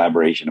and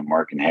collaboration of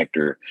Mark and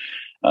Hector.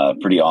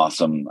 Pretty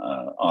awesome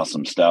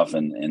stuff,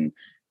 and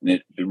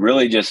it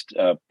really just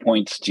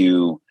points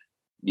to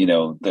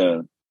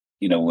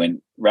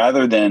when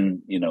rather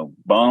than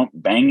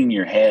banging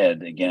your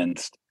head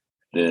against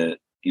the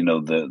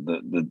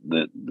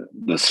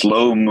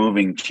slow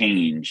moving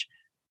change,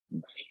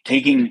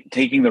 taking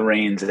the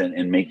reins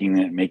and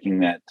making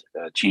that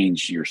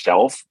change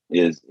yourself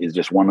is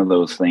just one of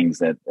those things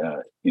that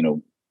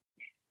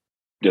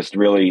just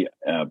really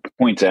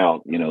points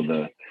out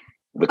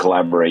the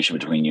collaboration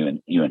between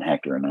you and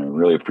Hector. And I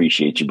really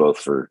appreciate you both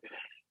for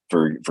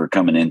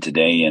coming in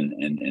today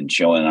and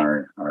showing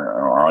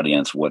our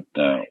audience what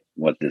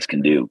this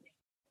can do.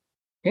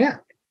 Yeah.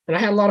 And I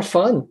had a lot of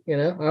fun.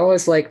 I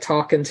always like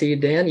talking to you,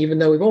 Dan, even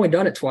though we've only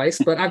done it twice,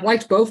 but I've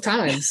liked both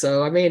times.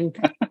 So, I mean,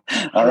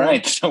 all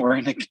right. So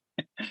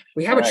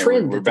we have a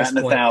trend. We're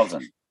batting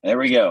 1,000. There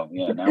we go.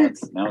 Yeah. Now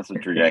it's a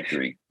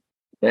trajectory.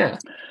 Yeah.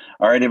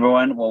 All right,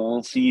 everyone. Well,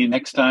 we'll see you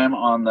next time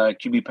on the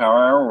QB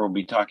Power Hour. We'll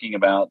be talking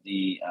about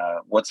the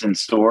what's in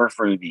store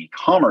for the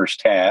Commerce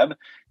tab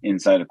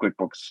inside of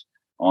QuickBooks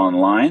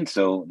Online.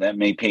 So that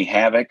may play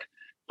havoc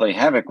with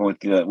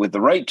the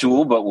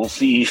RightTool, but we'll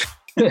see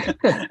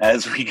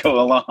as we go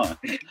along. All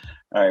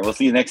right, we'll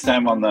see you next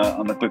time on the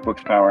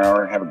QuickBooks Power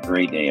Hour. Have a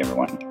great day,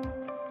 everyone.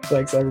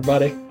 Thanks,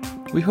 everybody.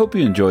 We hope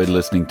you enjoyed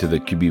listening to the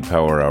QB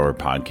Power Hour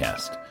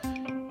podcast.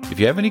 If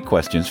you have any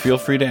questions, feel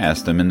free to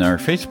ask them in our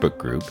Facebook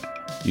group.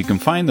 You can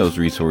find those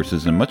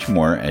resources and much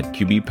more at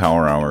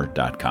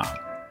qbpowerhour.com.